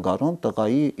ինչքան է խանգարում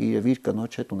տղայի եւ իր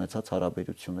կնոջ հետ ունեցած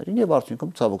հարաբերություններին եւ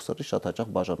արդյունքում ցավոք սրտի շատ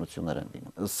հաճախ բաժանություններ են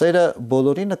լինում։ Սերը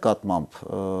բոլորի նկատմամբ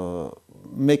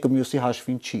մեկը մյուսի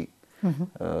հաշվին չի։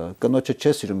 Կնոջը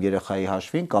չէ սիրում երեխայի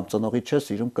հաշվին կամ ծնողի չէ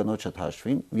սիրում կնոջդ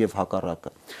հաշվին եւ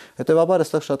հակառակը։ Հետեւաբար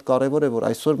այստեղ շատ կարեւոր է, որ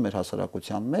այսօր մեր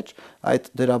հասարակության մեջ այդ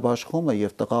դերաբաշխումը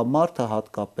եւ տղամարդը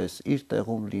հատկապես իր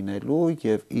տեղում լինելու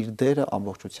եւ իր դերը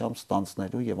ամբողջությամբ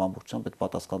ստանձնելու եւ ամբողջությամբ այդ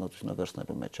պատասխանատվությունը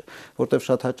վերցնելու մեջ է, որտեղ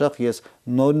շատ հաճախ ես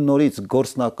նորից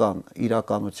գործնական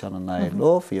իրականությանը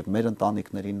նայելով եւ մեր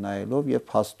ընտանիքներին նայելով եւ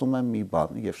փաստում եմ մի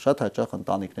բան եւ շատ հաճախ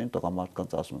ընտանիքներին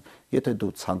տղամարդկանց ասում եմ, եթե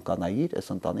դու ցանկանայիր,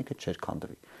 այս ընտանիքը չէր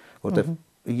քանդվի, որտեղ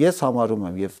ես համարում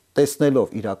եմ եւ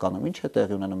տեսնելով իրականում ինչ է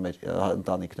տեղի ունենում մեր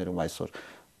ընտանիքներում այսօր,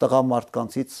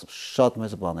 տղամարդկանցից շատ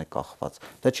մեծ բան է կախված։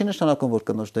 Դա չի նշանակում, որ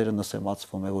կնոջ դերը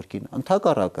նսեմացվում է, որ կին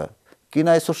ընդհակառակը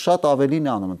կինը այսօր շատ ավելին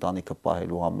է անում ընտանիքը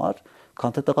պահելու համար,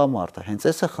 քան թե տղամարդը։ Հենց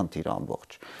էս է խնդիրը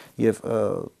ամբողջ։ Եվ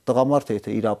տղամարդը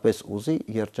եթե իրապես ուզի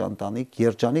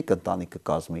երջանիկ ընտանիք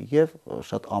կկազմի եւ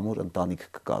շատ ամուր ընտանիք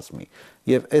կկազմի։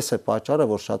 Եվ էս է պատճառը,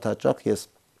 որ շատ հաճախ ես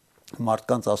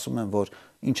մարդկանց ասում եմ, որ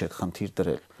ինչ է խնդիր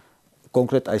դրել։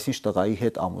 կոնկրետ այսինչ տղայի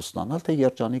հետ ամուսնանալ, թե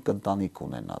երջանիկ ընտանիք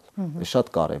ունենալ։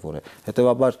 Շատ կարևոր է։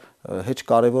 Հետևաբար հեչ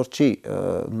կարևոր չի,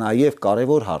 նաև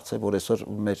կարևոր հարց է, որ այսօր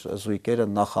մեր զույգերը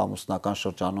նախամուսնական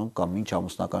շրջանում կամ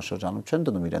մինչամուսնական շրջանում չեն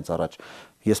դնում իրենց առաջ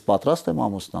ես պատրաստ եմ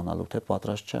ամուսնանալու, թե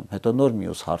պատրաստ չեմ։ Հետո նոր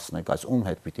մյուս հարցն է, այս ում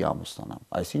հետ պիտի ամուսնանամ։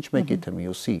 Այսինչ մեկի թե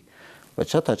մյուսի, բայց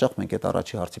շատ հաճախ մենք այդ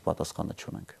առաջի հարցի պատասխանը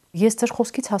չունենք։ Ես ձեր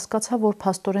խոսքից հասկացա, որ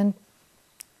փաստորեն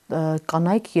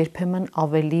կանայք երբեմն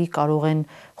ավելի կարող են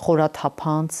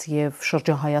խորաթափանց եւ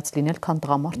շրջահայաց լինել, քան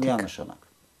տղամարդիկ։ Միանշանակ։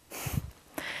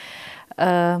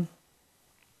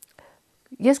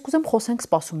 Ես կուզեմ խոսենք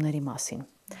սպասումների մասին։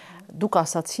 Դուք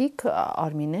ասացիք,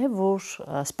 Արմինե, որ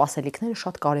սպասելիքները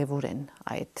շատ կարևոր են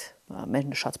այդ մեր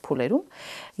նշած փուլերում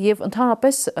եւ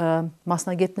ընդհանրապես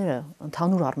մասնագետները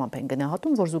ընդհանուր առմամբ են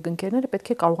գնահատում, որ զուգընկերները պետք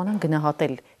է կարողանան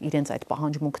գնահատել իրենց այդ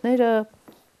պահանջմունքները,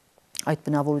 այդ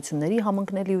բնավորությունների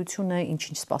համընկնելիությունը,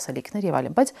 ինչ-ինչ սպասելիքներ եւ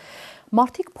այլն, բայց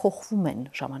մարդիկ փոխվում են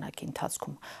ժամանակի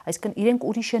ընթացքում։ Այսինքն իրենք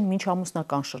ուրիշ են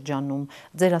մինչամուսնական շրջանում,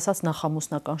 ձեր ասած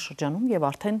նախամուսնական շրջանում եւ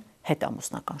արդեն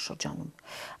հետամուսնական շրջանում։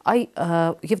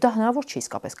 Եվ դա հնարավոր չի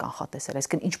իսկապես կանխատեսել,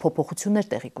 այսինքն ինչ փոփոխություններ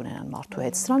տեղի կունենան մարդու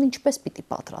հետ, սրան ինչպես պիտի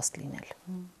պատրաստ լինել։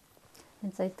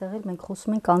 Հենց այդտեղ էլ մենք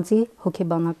խոսում ենք անձի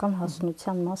հոգեբանական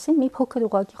հասունության մասին, մի փոքր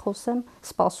ուղղակի խոսեմ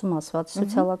սպասում ասված,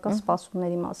 սոցիալական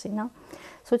սպասումների մասին, հա։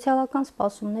 Սոցիալական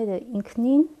սպասումները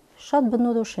ինքնին շատ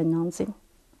բնորոշ են անձին։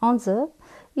 Անձը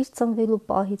իր ծնվելու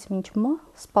պահից մինչ մահ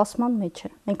սպասման մեջ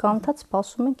է։ Մենք անընդհատ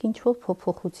սպասում ենք ինչ-որ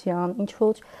փոփոխության,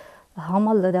 ինչ-որ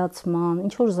համալրացման,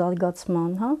 ինչ-որ զարգացման,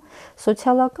 հա։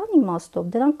 Սոցիալական իմաստով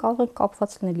դրանք կարող են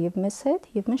կապված լինել եւ մեզ հետ,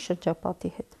 եւ մեր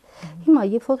շրջապատի հետ։ Հիմա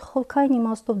երբ որ խորքային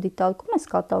իմաստով դիտարկում ես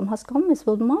կատարում, հասկանում ես,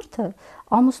 որ մարդը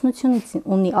ամուսնությունից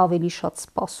ունի ավելի շատ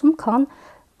սպասում, քան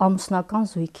ամուսնական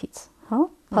զույգից, հա։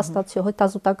 Փաստացիորեն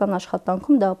հետազոտական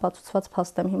աշխատանքում դա ապացուցված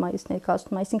փաստ եմ հիմա ես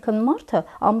ներկայացնում, այսինքն մարդը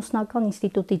ամուսնական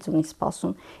ինստիտուտից ունի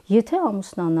սպասում։ Եթե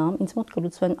ամուսնանամ, ինձ մոտ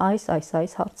կլուծվեն այս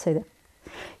հարցերը։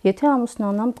 Եթե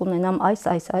ամուսնանամ, կունենամ այս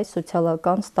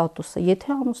սոցիալական ստատուսը։ Եթե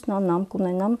ամուսնանամ,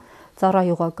 կունենամ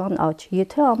ծառայողական աճ։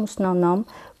 Եթե ամուսնանամ,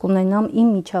 կունենամ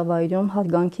իմ միջավայրում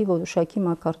հարգանքի որոշակի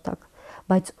մակարդակ։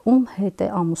 Բայց ում հետ է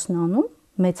ամուսնանում,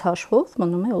 մեծ հաշվով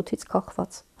մնում է օդից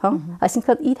կախված, հա։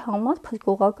 Այսինքն իր համար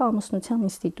փրկողակը ամուսնության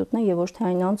ինստիտուտն է եւ ոչ թե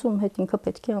այն անձը, ում հետ ինքը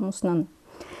պետք է ամուսնանա։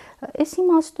 Այս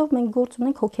իմաստով մենք գործ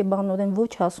ունենք հոգեբանորեն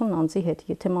ոչ հասուն անձի հետ,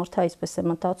 եթե մարդը այսպես է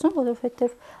մտածում,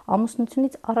 որովհետև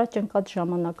ամուսնությունից առաջ ընկած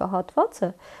ժամանակահատվածը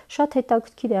շատ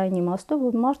հետաքրքիր է այն իմաստով,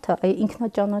 որ մարդը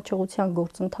ինքնաճանաչողության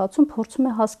գործընթացում փորձում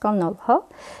է հասկանալ, հա,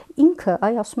 ինքը,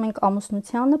 ասում ենք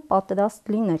ամուսնությանը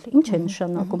պատրաստ լինել, ինչ է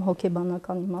նշանակում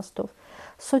հոգեբանական իմաստով։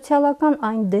 Սոցիալական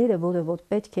այն դերը, որը որ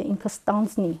պետք է ինքը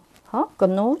ստանձնի, հա,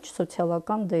 կնոջ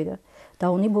սոցիալական դերը, դա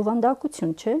ունի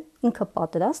բովանդակություն, չէ՞, ինքը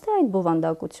պատրաստ է այդ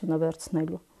բովանդակությունը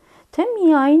վերցնելու, թե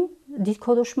միայն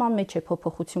դիրքորոշման մեջ է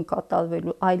փոփոխություն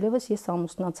կատարվելու, այլևս ես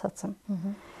ամուսնացած եմ։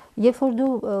 Երբ որ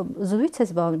դու զրույց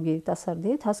ես վարում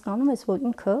երիտասարդի հետ, հասկանում ես, որ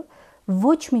ինքը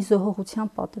ոչ մի զոհողության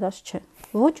պատրաստ չէ,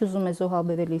 ոչ ուզում է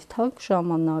զոհաբերել իր թանկ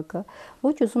ժամանակը,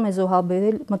 ոչ ուզում է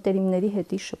զոհաբերել մտերիմների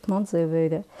հետ իր շփման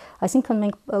ձևերը։ Այսինքն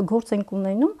մենք գործ ենք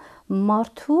ունենում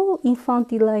մարդու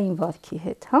ինֆանտիլային վարքի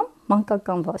հետ, հա,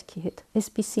 մանկական վարքի հետ։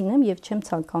 Այսպիսին եմ եւ չեմ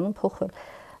ցանկանում փոխվել։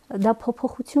 Դա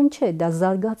փոփոխություն չէ, դա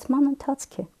զարգացման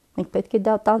ընթացք է։ Մենք պետք է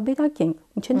դա տարբերակենք։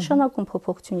 Ինչ է նշանակում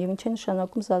փոփոխություն եւ ինչ է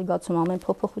նշանակում զարգացում։ Ամեն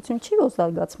փոփոխություն չի, որ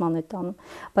զարգացման է տանում,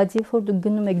 բայց երբ որ դուք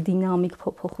գնում եք դինամիկ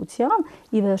փոփոխության,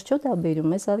 ի վերջո դա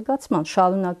բերում է զարգացման,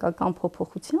 շարունակական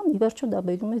փոփոխության, ի վերջո դա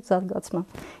բերում է զարգացման։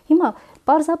 Հիմա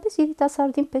պարզապես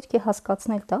երիտասարդին պետք է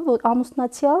հասկացնել դա, որ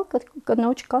ամուսնացյալ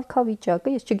կնոջ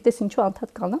կարգավիճակը, ես չգիտես ինչու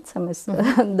անդադ կանանց եմ այս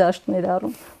դաշտներ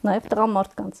առում, նաեւ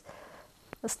տղամարդկանց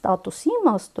ստատուսի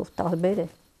իմաստով տարբեր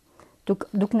է։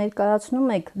 Դուք ներկայացնում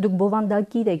եք, դուք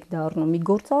բովանդակիր եք դառնում մի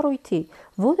գործառույթի,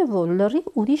 որը որ լրիվ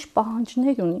ուրիշ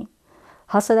պահանջներ ունի։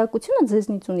 Հասարակությունը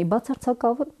ձեզնից ունի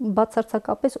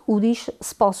բացարձակապես ուրիշ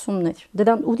սպասումներ։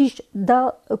 Դրան ուրիշ դա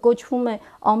կոչվում է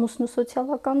ամուսնու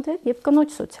սոցիալական դեր եւ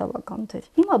կնոջ սոցիալական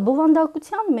դեր։ Հիմա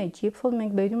բովանդակության մեջ, երբ որ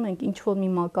մենք բերում ենք ինչ-որ մի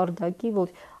մակարդակի,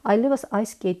 որ այլևս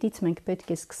այս կետից մենք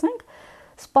պետք է սկսենք,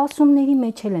 սպասումների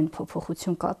մեջ են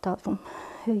փոփոխություն կատարվում։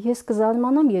 Ես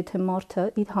կզարմանամ, եթե մարդը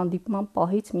իր հանդիպման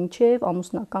պահից մինչև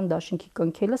ամուսնական դաշինքի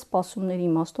կնքելը սպասումների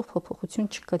իմաստով փոփոխություն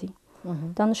չկրի։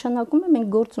 Դա նշանակում է մենք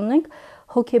գործ ունենք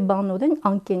հոգեբանորեն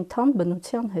անկենթան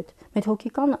բնության հետ։ Մեր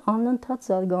հոգեկանը անընդհատ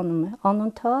զարգանում է,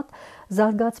 անընդհատ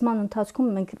զարգացման ընթացքում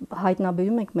մենք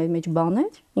հայտնաբերում ենք մեր մեջ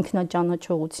բաներ,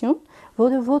 ինքնաճանաչողություն,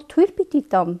 որը որ թույլ պիտի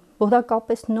տան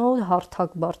որակապես նոր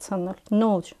հարթակ բարձրանալ,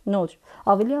 նոր,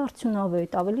 ավելի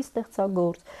արդյունավետ, ավելի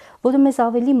ստեղծագործ, որը մեզ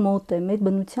ավելի մոտ է, մեր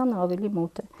բնությանը ավելի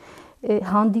մոտ է։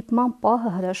 հանդիպման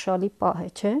պահը հրաշալի պահ է,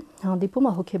 չէ՞։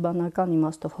 Հանդիպումը հոգեբանական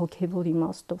իմաստով, հոգևոր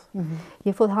իմաստով։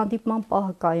 Երբ որ հանդիպման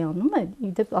պահը կայանում է,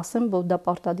 իդեպ ասեմ, որ դա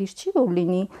պարտադիր չի, որ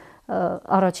լինի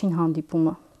առաջին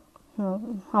հանդիպումը։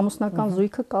 Ամուսնական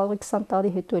զույգը կարող է 20 տարի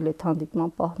հետո էլ այդ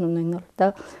հանդիպման պահն ունենալ։ Դա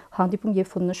հանդիպում,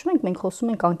 երբ որ նշում ենք, մենք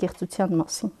խոսում ենք անկեղծության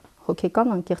մասին,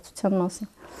 հոգեկան անկեղծության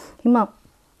մասին։ Հիմա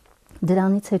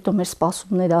դրանից հետո մեր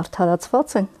սպասումները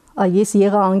արդարացված են, ես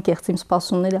եղա անկեղծ, իմ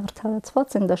սպասումները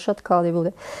արդարացված են, դա շատ կարևոր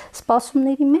է։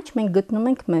 Սպասումների մեջ մենք գտնում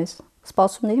ենք մեզ,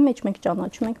 սպասումների մեջ մենք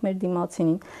ճանաչում ենք մեր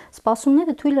դիմացինին։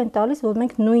 Սպասումները թույլ են տալիս, որ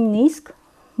մենք նույնիսկ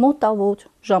մոտավոր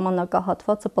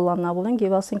ժամանակահատվածը պլանավորենք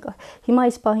եւ ասենք, հիմա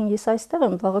այս պահին ես այստեղ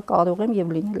եմ, վաղը կարող եմ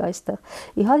եւ լինել այստեղ։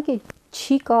 Իհարկե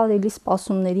չի կարելի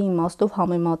սպասումների իմաստով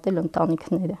համեմատել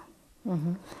ընտանիքները։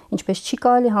 Ինչպես չի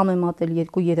կարելի համեմատել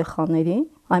երկու երեխաների,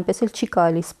 այնպես էլ չի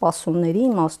կարելի սպասումների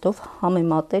իմաստով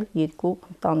համեմատել երկու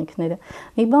ընտանիքները։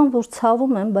 Մի բան, որ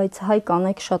ցավում եմ, բայց հայ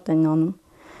կանայք շատ են անում։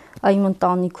 Այ իմ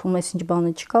ընտանիքում էս ինչ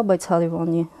բանը չկա, բայց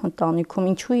հարևանի ընտանիքում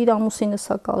ինչու իր ամուսինը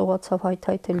սա կարողացավ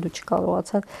հայթայթել, դու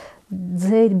չկարողացար։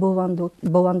 Ձեր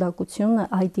բովանդակությունը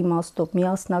այդ իմաստով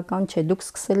միասնական չէ, դուք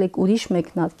սկսել եք ուրիշ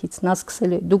մեկնարկից, նա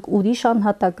սկսել է, դուք ուրիշ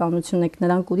անհատականություն եք,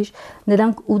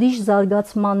 նրանք ուրիշ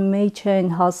զարգացման մեջ են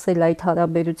հասել այդ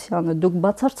հարաբերությանը, դուք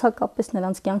բացարձակապես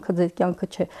նրանց կյանքը ձեր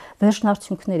կյանքը չէ,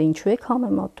 վերջնարդյունքները ինչու եք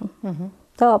համեմատում։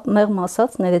 Դա մեղմ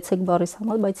ասած, ներեցեք բառիս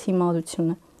համար, բայց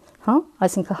հիմարություն է, հա,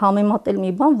 այսինքն համեմատել մի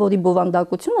բան, որի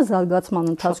բովանդակությունը զարգացման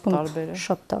ընթացքում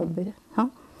շատ տարբեր է, հա։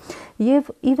 Եվ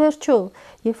ի վերջո,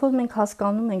 երբ որ մենք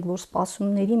հասկանում ենք, որ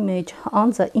սպասումների մեջ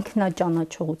անձը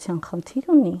ինքնաճանաչողության խնդիր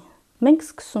ունի, մենք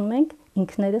սկսում ենք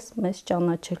ինքներս մեզ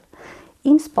ճանաչել։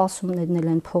 Իմ սպասումներն էլ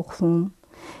են փոխվում,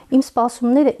 իմ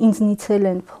սպասումները ինձնից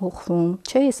են փոխվում,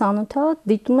 չէ, ես անընդհատ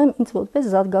դիտում եմ ինձ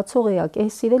որպես զարգացող էակ։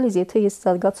 Սիրելիս, եթե ես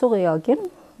զարգացող էակ եմ,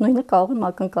 նույնը կարող եմ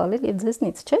ակնկալել եւ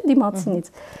ձեզնից, չէ, դիմացինից։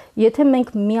 Եթե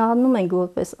մենք միանում ենք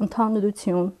որպես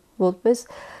ընդհանրություն, որպես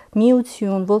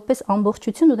միություն, որպես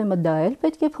ամբողջություն, ուրեմն դա էլ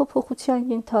պետք է փոփոխության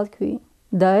ենթարկվի։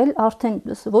 Դա էլ արդեն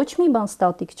ոչ մի բան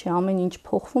ստատիկ չէ, ամեն ինչ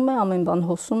փոխվում է, ամեն բան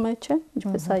հոսում է, չէ,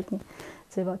 ինչպես հայտնի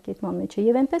ձևակերպման մեջ է։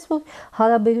 Եվ այնպես որ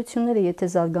հարաբերությունները եթե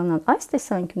զարգանան այս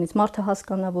տեսանկյունից, մարդը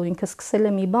հասկանա, որ ինքը սկսել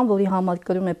է մի բան, որի համար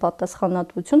կրում է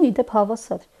պատասխանատվություն, իդեպ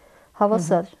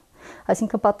հավասար։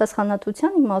 Այսինքն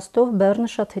պատասխանատվության իմաստով Բեռնը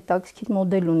շատ հետաքրքիր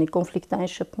մոդել ունի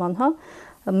կոնֆլիկտային շփման, հա,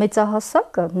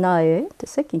 մեծահասակը նա է,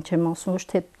 տեսեք ինչ եմ ասում, ոչ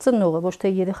թե ծնողը, ոչ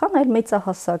թե երեխան, այլ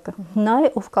մեծահասակը։ Նա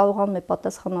է, ով կարողանում է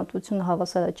պատասխանատվությունը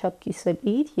հավասարաչափ կիսել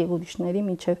իր եւ ուրիշների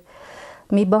միջև։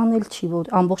 Մի բան էլ չի,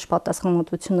 որ ամբողջ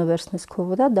պատասխանատվությունը վերցնես քո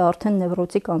վրա, դա արդեն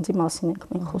նևրոտիկ անձի մասին ենք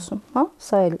մենք խոսում, հա,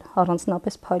 սա էլ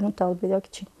առանձնապես փայլուն տարբերակ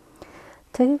չի։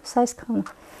 Թեև սա այսքանը։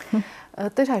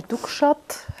 Տեր հայր, դուք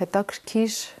շատ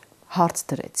հետաքրքիր հարց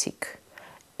դրեցիք։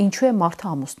 Ինչու է մարդը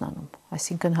ամուսնանում,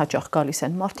 այսինքն հաճախ գալիս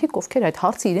են մարդիկ, ովքեր այդ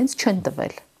հարցը իրենց չեն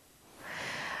տվել։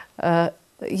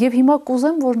 Եվ հիմա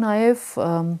կուզեմ, որ նաև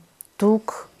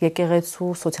դուք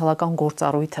եկեղեցու սոցիալական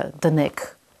գործառույթը դնեք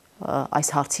այս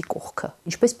հարցի կողքը։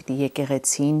 Ինչպես պիտի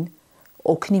եկեղեցին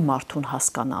օգնի մարդուն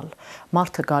հասկանալ։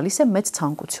 Մարդը գալիս է մեծ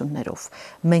ցանկություններով։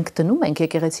 Մենք դնում ենք,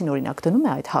 եկեղեցին օրինակ դնում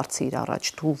է այդ հարցը իր առաջ,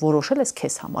 դու որոշել ես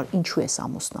քեզ համար, ինչու ես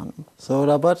ամուսնանում։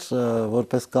 Սովորաբար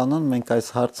որպես կանոն մենք այս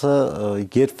հարցը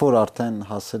երբ որ արդեն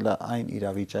հասել է այն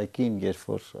իրավիճակին, երբ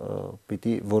որ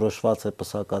պիտի որոշված է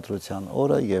պսակադրության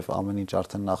օրը եւ ամեն ինչ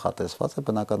արդեն նախատեսված է,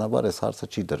 բնականաբար այս հարցը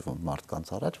չի դրվում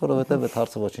մարդկանց առաջ, որովհետեւ այդ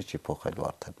հարցը ոչինչ չի փոխելու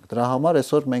արդեն։ Դրա համար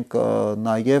այսօր մենք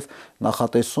նաեւ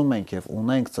նախատեսում ենք եւ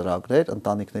ունենք ծրագրեր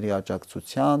ընտանիքների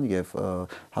աջակցության եւ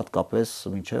հատկապես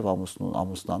մինչեւ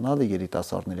ամուսնանալը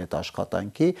երիտասարդների հետ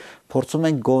աշխատանքի փորձում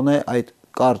ենք գոնե այդ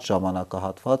կարճ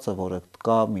ժամանակահատվածը, որը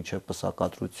կա մինչեւ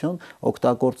պսակադրություն,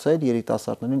 օգտագործել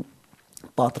երիտասարդներին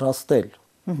պատրաստել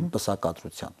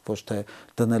պսակադրության, ոչ թե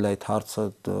դնել այդ հարցը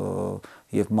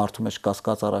եւ մարդու մեջ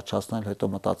կասկած առաջացնել, հետո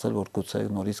մտածել, որ գուցե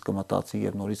նորից կմտածի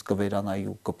եւ նորից կվերանայի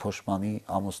ու կփոշմանի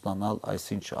ամուսնանալ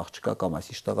այսինչ աղջկա կամ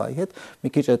այսինչ տղայի հետ,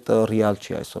 մի քիչ այդ ռեալ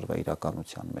չի այսօրվա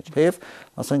իրականության մեջ։ Թեև,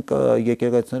 ասենք,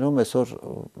 եկեղեցիներում այսօր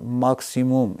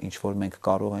մաքսիմում ինչ որ մենք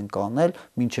կարող ենք անել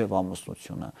մինչեւ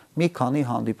ամուսնությունը, մի քանի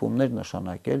հանդիպումներ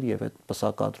նշանակել եւ այդ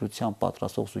պսակադրության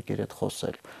պատրաստող զույգերի հետ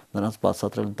խոսել, նրանց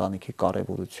բացատրել ընտանիքի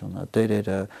կարեւորությունը,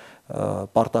 դերերը,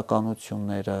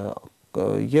 պարտականությունները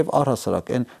եւ առհասարակ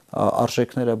այն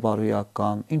արժեքները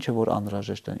բարոյական, ինչը որ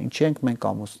անհրաժեշտ են, ինչի ենք մենք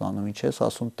ամուսնանում, ինչ ես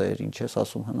ասում Տեր, ինչ ես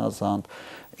ասում հնազանդ,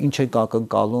 ինչ ենք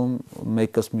ակնկալում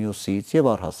մեկս մյուսից եւ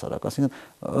առհասարակ,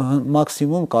 այսինքն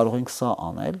մաքսիմում կարող ենք սա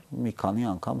անել, մի քանի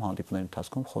անգամ հանդիպումների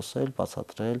ընթացքում խոսել,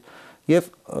 բացատրել եւ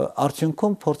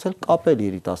արդյունքում փորձել կապել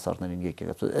երիտասարդներին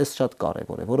եկեղեցու։ Այս շատ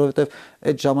կարեւոր է, որովհետեւ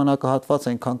այդ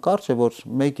ժամանակահատվածը այնքան կարճ է, որ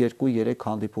 1, 2, 3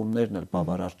 հանդիպումներն էլ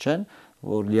բավարար չեն,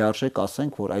 որ լիարժեք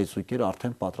ասենք, որ այս զույգերը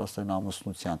արդեն պատրաստ են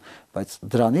ամուսնության, բայց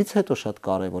դրանից հետո շատ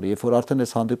կարևոր է, երբ որ արդեն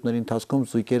այս հանդիպումների ընթացքում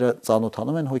զույգերը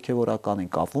ծանոթանում են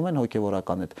հոգեվորականին, կապվում են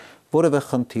հոգեվորական հետ, որևէ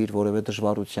խնդիր, որևէ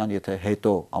դժվարության, եթե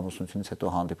հետո ամուսնությունից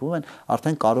հետո հանդիպում են,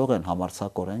 արդեն կարող են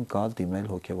համարձակորեն գալ դիմել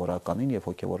հոգեվորականին եւ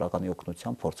հոգեվորականի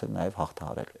օգնությամբ փորձել նաեւ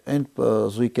հաղթահարել։ Այն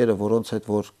զույգերը, որոնց հետ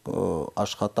որ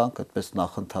աշխատանք, այդպես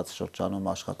նախընթաց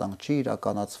շրջանում աշխատանք չի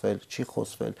իրականացվել, չի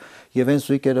խոսվել, եւ այն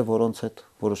զույգերը, որոնց հետ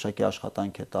որոշակի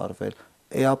աշխատանք է տարվել,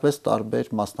 էապես տարբեր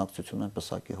մասնակցություն են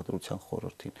պսակի հղիության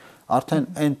խորհրդին։ Արդեն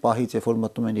այն պահից, երբ որ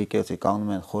մտնում են եկեղեցի,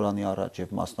 կանգնում են խորանի առաջ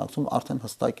եւ մասնակցում, արդեն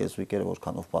հստակ է զույգերը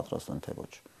որքանով պատրաստ են թե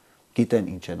ոչ։ Գիտեն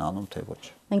ինչ են անում թե ոչ։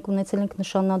 Մենք ունեցել ենք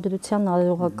նշանադրության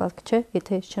արարողակարգ, չէ՞,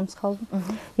 եթե ես չեմ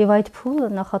սխալվում։ Եվ այդ փուլը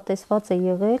նախատեսված է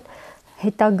եղել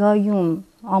հետագայում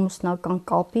ամուսնական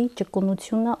կապի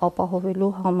ճկունությունը ապահովելու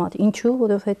համար։ Ինչու,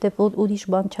 որովհետև որ ուրիշ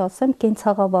բան չասեմ,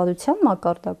 կենցաղավարության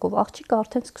մակարդակով աղջիկը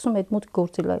արդեն սկսում է մուտք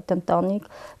գործել այդ ընտանիք,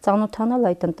 ծանոթանալ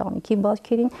այդ ընտանիքի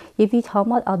բարքերին եւ իր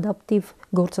համար ադապտիվ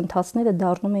գործընթացները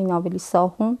դառնում էին ավելի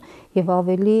սահուն եւ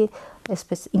ավելի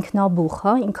այսպես ինքնաբուխ,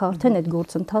 հա, ինքը արդեն այդ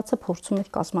գործընթացը փորձում էր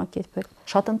կազմակերպել։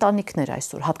 Շատ ընտանիքներ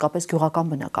այսօր, հատկապես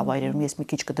գյուղական բնակավայրերում, ես մի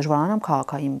քիչ կդժվարանամ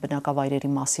քաղաքային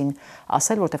բնակավայրերի մասին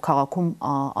ասել, որտեղ քաղաքում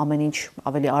ամեն ինչ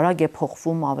ավելի արագ է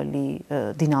փոխվում, ավելի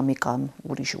դինամիկան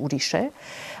ուրիշ է,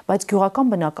 բայց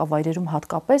գյուղական բնակավայրերում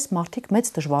հատկապես մարդիկ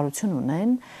մեծ դժվարություն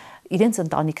ունեն իրենց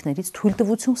ընտանիքներից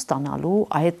թույլտվություն ստանալու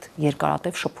այդ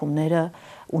երկարատև շփումները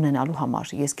ունենալու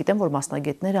համար։ Ես գիտեմ, որ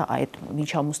մասնագետները այդ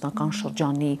մինչամուսնական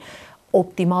շրջանի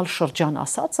օպտիմալ շրջան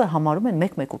ասածը համարում են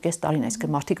 1-1.5 տարին,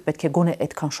 այսինքն մարդիկ պետք է գոնե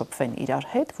այդքան շփվեն իրար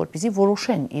հետ, որպեսզի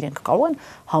որոշեն իրենք կարող են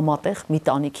համատեղ մի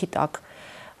տանիքի տակ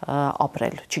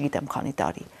ապրել, չգիտեմ քանի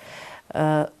տարի։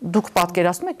 Դուք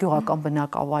պատկերացնում եք գյուղական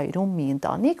բնակավայրում մի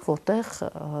ընտանիք, որտեղ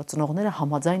ծնողները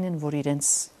համաձայն են, որ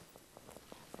իրենց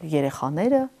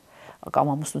երեխաները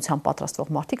կամ ամուսնության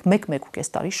պատրաստվող մարդիկ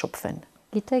 1-1.5 տարի շփվեն։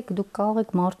 Գիտեք, դուք կարող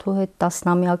եք մարդու հետ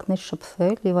տասնամյակներ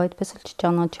շփվել եւ այդպես էլ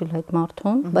չճանաչել այդ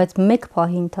մարդուն, բայց մեկ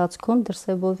պահի ընթացքում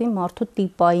դրսևորվի մարդու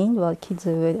տիպային վարքի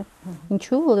ձևերը։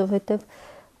 Ինչու՞, որովհետեւ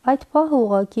այդ պահը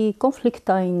ուղղակի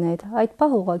կոնֆլիկտային էր, այդ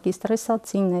պահը ուղղակի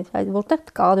ստրեսացին էր, այդ որտեղ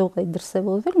կարող է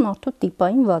դրսևորվել մարդու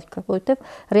տիպային վարքը, որովհետեւ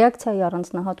ռեակցիայի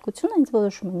առանձնահատկությունը ինձ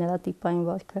որոշում է նրա տիպային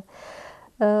վարքը։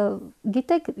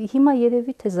 Գիտեք, հիմա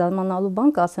երևի թե զարմանալու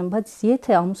բան կասեմ, բայց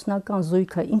եթե ամուսնական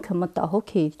զույգը ինքը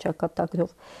մտահոգ է իր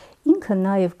ճակատագրով, ինքը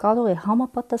նաև կարող է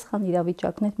համապատասխան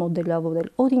իրավիճակներ մոդելավորել։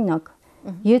 Օրինակ,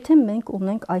 եթե մենք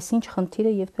ունենք այսինչ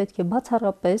խնդիրը եւ պետք է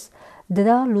բացառապես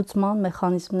դրա լուծման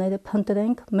մեխանիզմները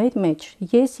փնտրենք մեր մեջ,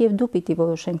 ես եւ դու պիտի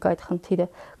որոշենք այդ խնդիրը,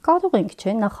 կարող ենք,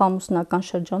 չէ, նախամուսնական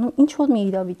շրջանում ինչ որ մի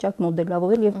իրավիճակ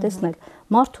մոդելավորել եւ տեսնել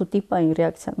մարդու տիպային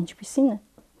ռեակցիան ինչպիսին է։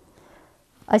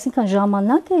 Այսինքն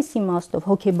ժամանակը այս իմաստով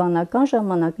հոգեբանական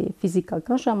ժամանակը եւ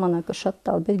ֆիզիկական ժամանակը շատ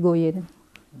տարբեր գոյեր են։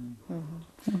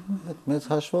 Մեծ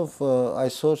հաշվով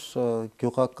այսօր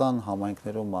գյուղական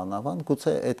համայնքներում մանավանդ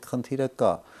գուցե այդ խնդիրը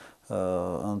կա,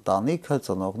 ընտանիքը,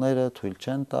 ծնողները թույլ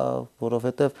չեն տա,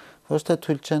 որովհետև ոչ թե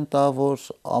թույլ չեն տա, որ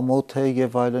ամոթ է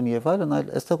եւ այլն,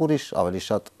 այլ այստեղ ուրիշ ավելի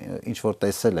շատ ինչ որ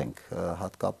տեսել ենք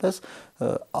հատկապես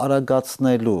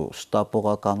արագացնելու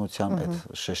շտապողականության այդ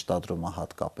շեշտադրումը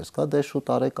հատկապես կա, դե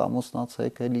շուտ արեք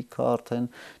ամուսնացեք, էլիքա արդեն,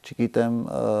 չգիտեմ,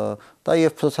 դա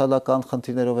եւ սոցիալական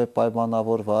խնդիրներով է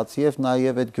պայմանավորված եւ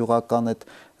նաեւ այդ գյուղական այդ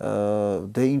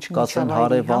դե ինչ կասեն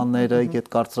հարևանները, այդ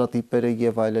կարծրատիպերը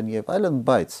եւ այլն,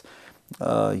 բայց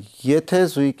եթե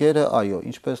զույգերը, այո,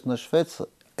 ինչպես նշվեց,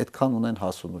 այդքան ունեն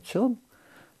հասունություն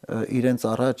իրենց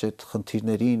առաջ այդ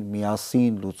խնդիրներին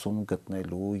միասին լուծում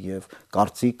գտնելու եւ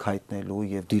կարծիք հայտնելու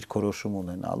եւ դիրքորոշում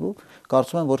ունենալու,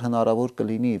 կարծում եմ, որ հնարավոր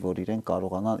կլինի, որ իրենք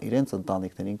կարողանան իրենց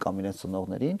ընտանիքներին կամ իրենց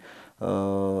ծնողներին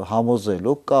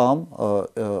համոզելու կամ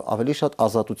ավելի շատ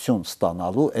ազատություն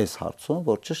ստանալու այս հարցում,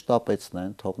 որ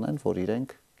չշտապեցնեն, թողնեն, որ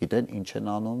իրենք գիտեն ինչ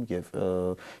են անում եւ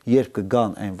երբ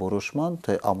կգան այն որոշման,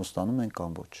 թե ամուսնանում են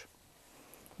կամ ոչ։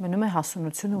 Մնում է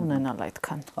հասունությունը ունենալ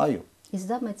այդքան։ Այո։ Իսկ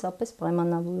դա մեծապես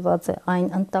պայմանավորված է այն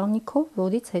ընտանիքով,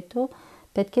 որից հետո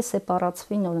պետք է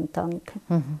սեպարացվի նոր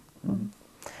ընտանիքը։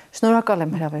 Շնորհակալ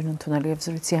եմ հրավերն ընդունելու եւ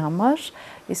զրույցի համար։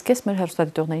 Իսկ ես մեր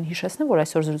հեռուստադիտողներին հիշեցնեմ, որ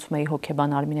այսօր զրուցում էի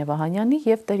հոգեբան Արմինե Վահանյանի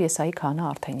եւ Տ Եսայի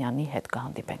քահանա Արթենյանի հետ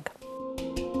կհանդիպենք։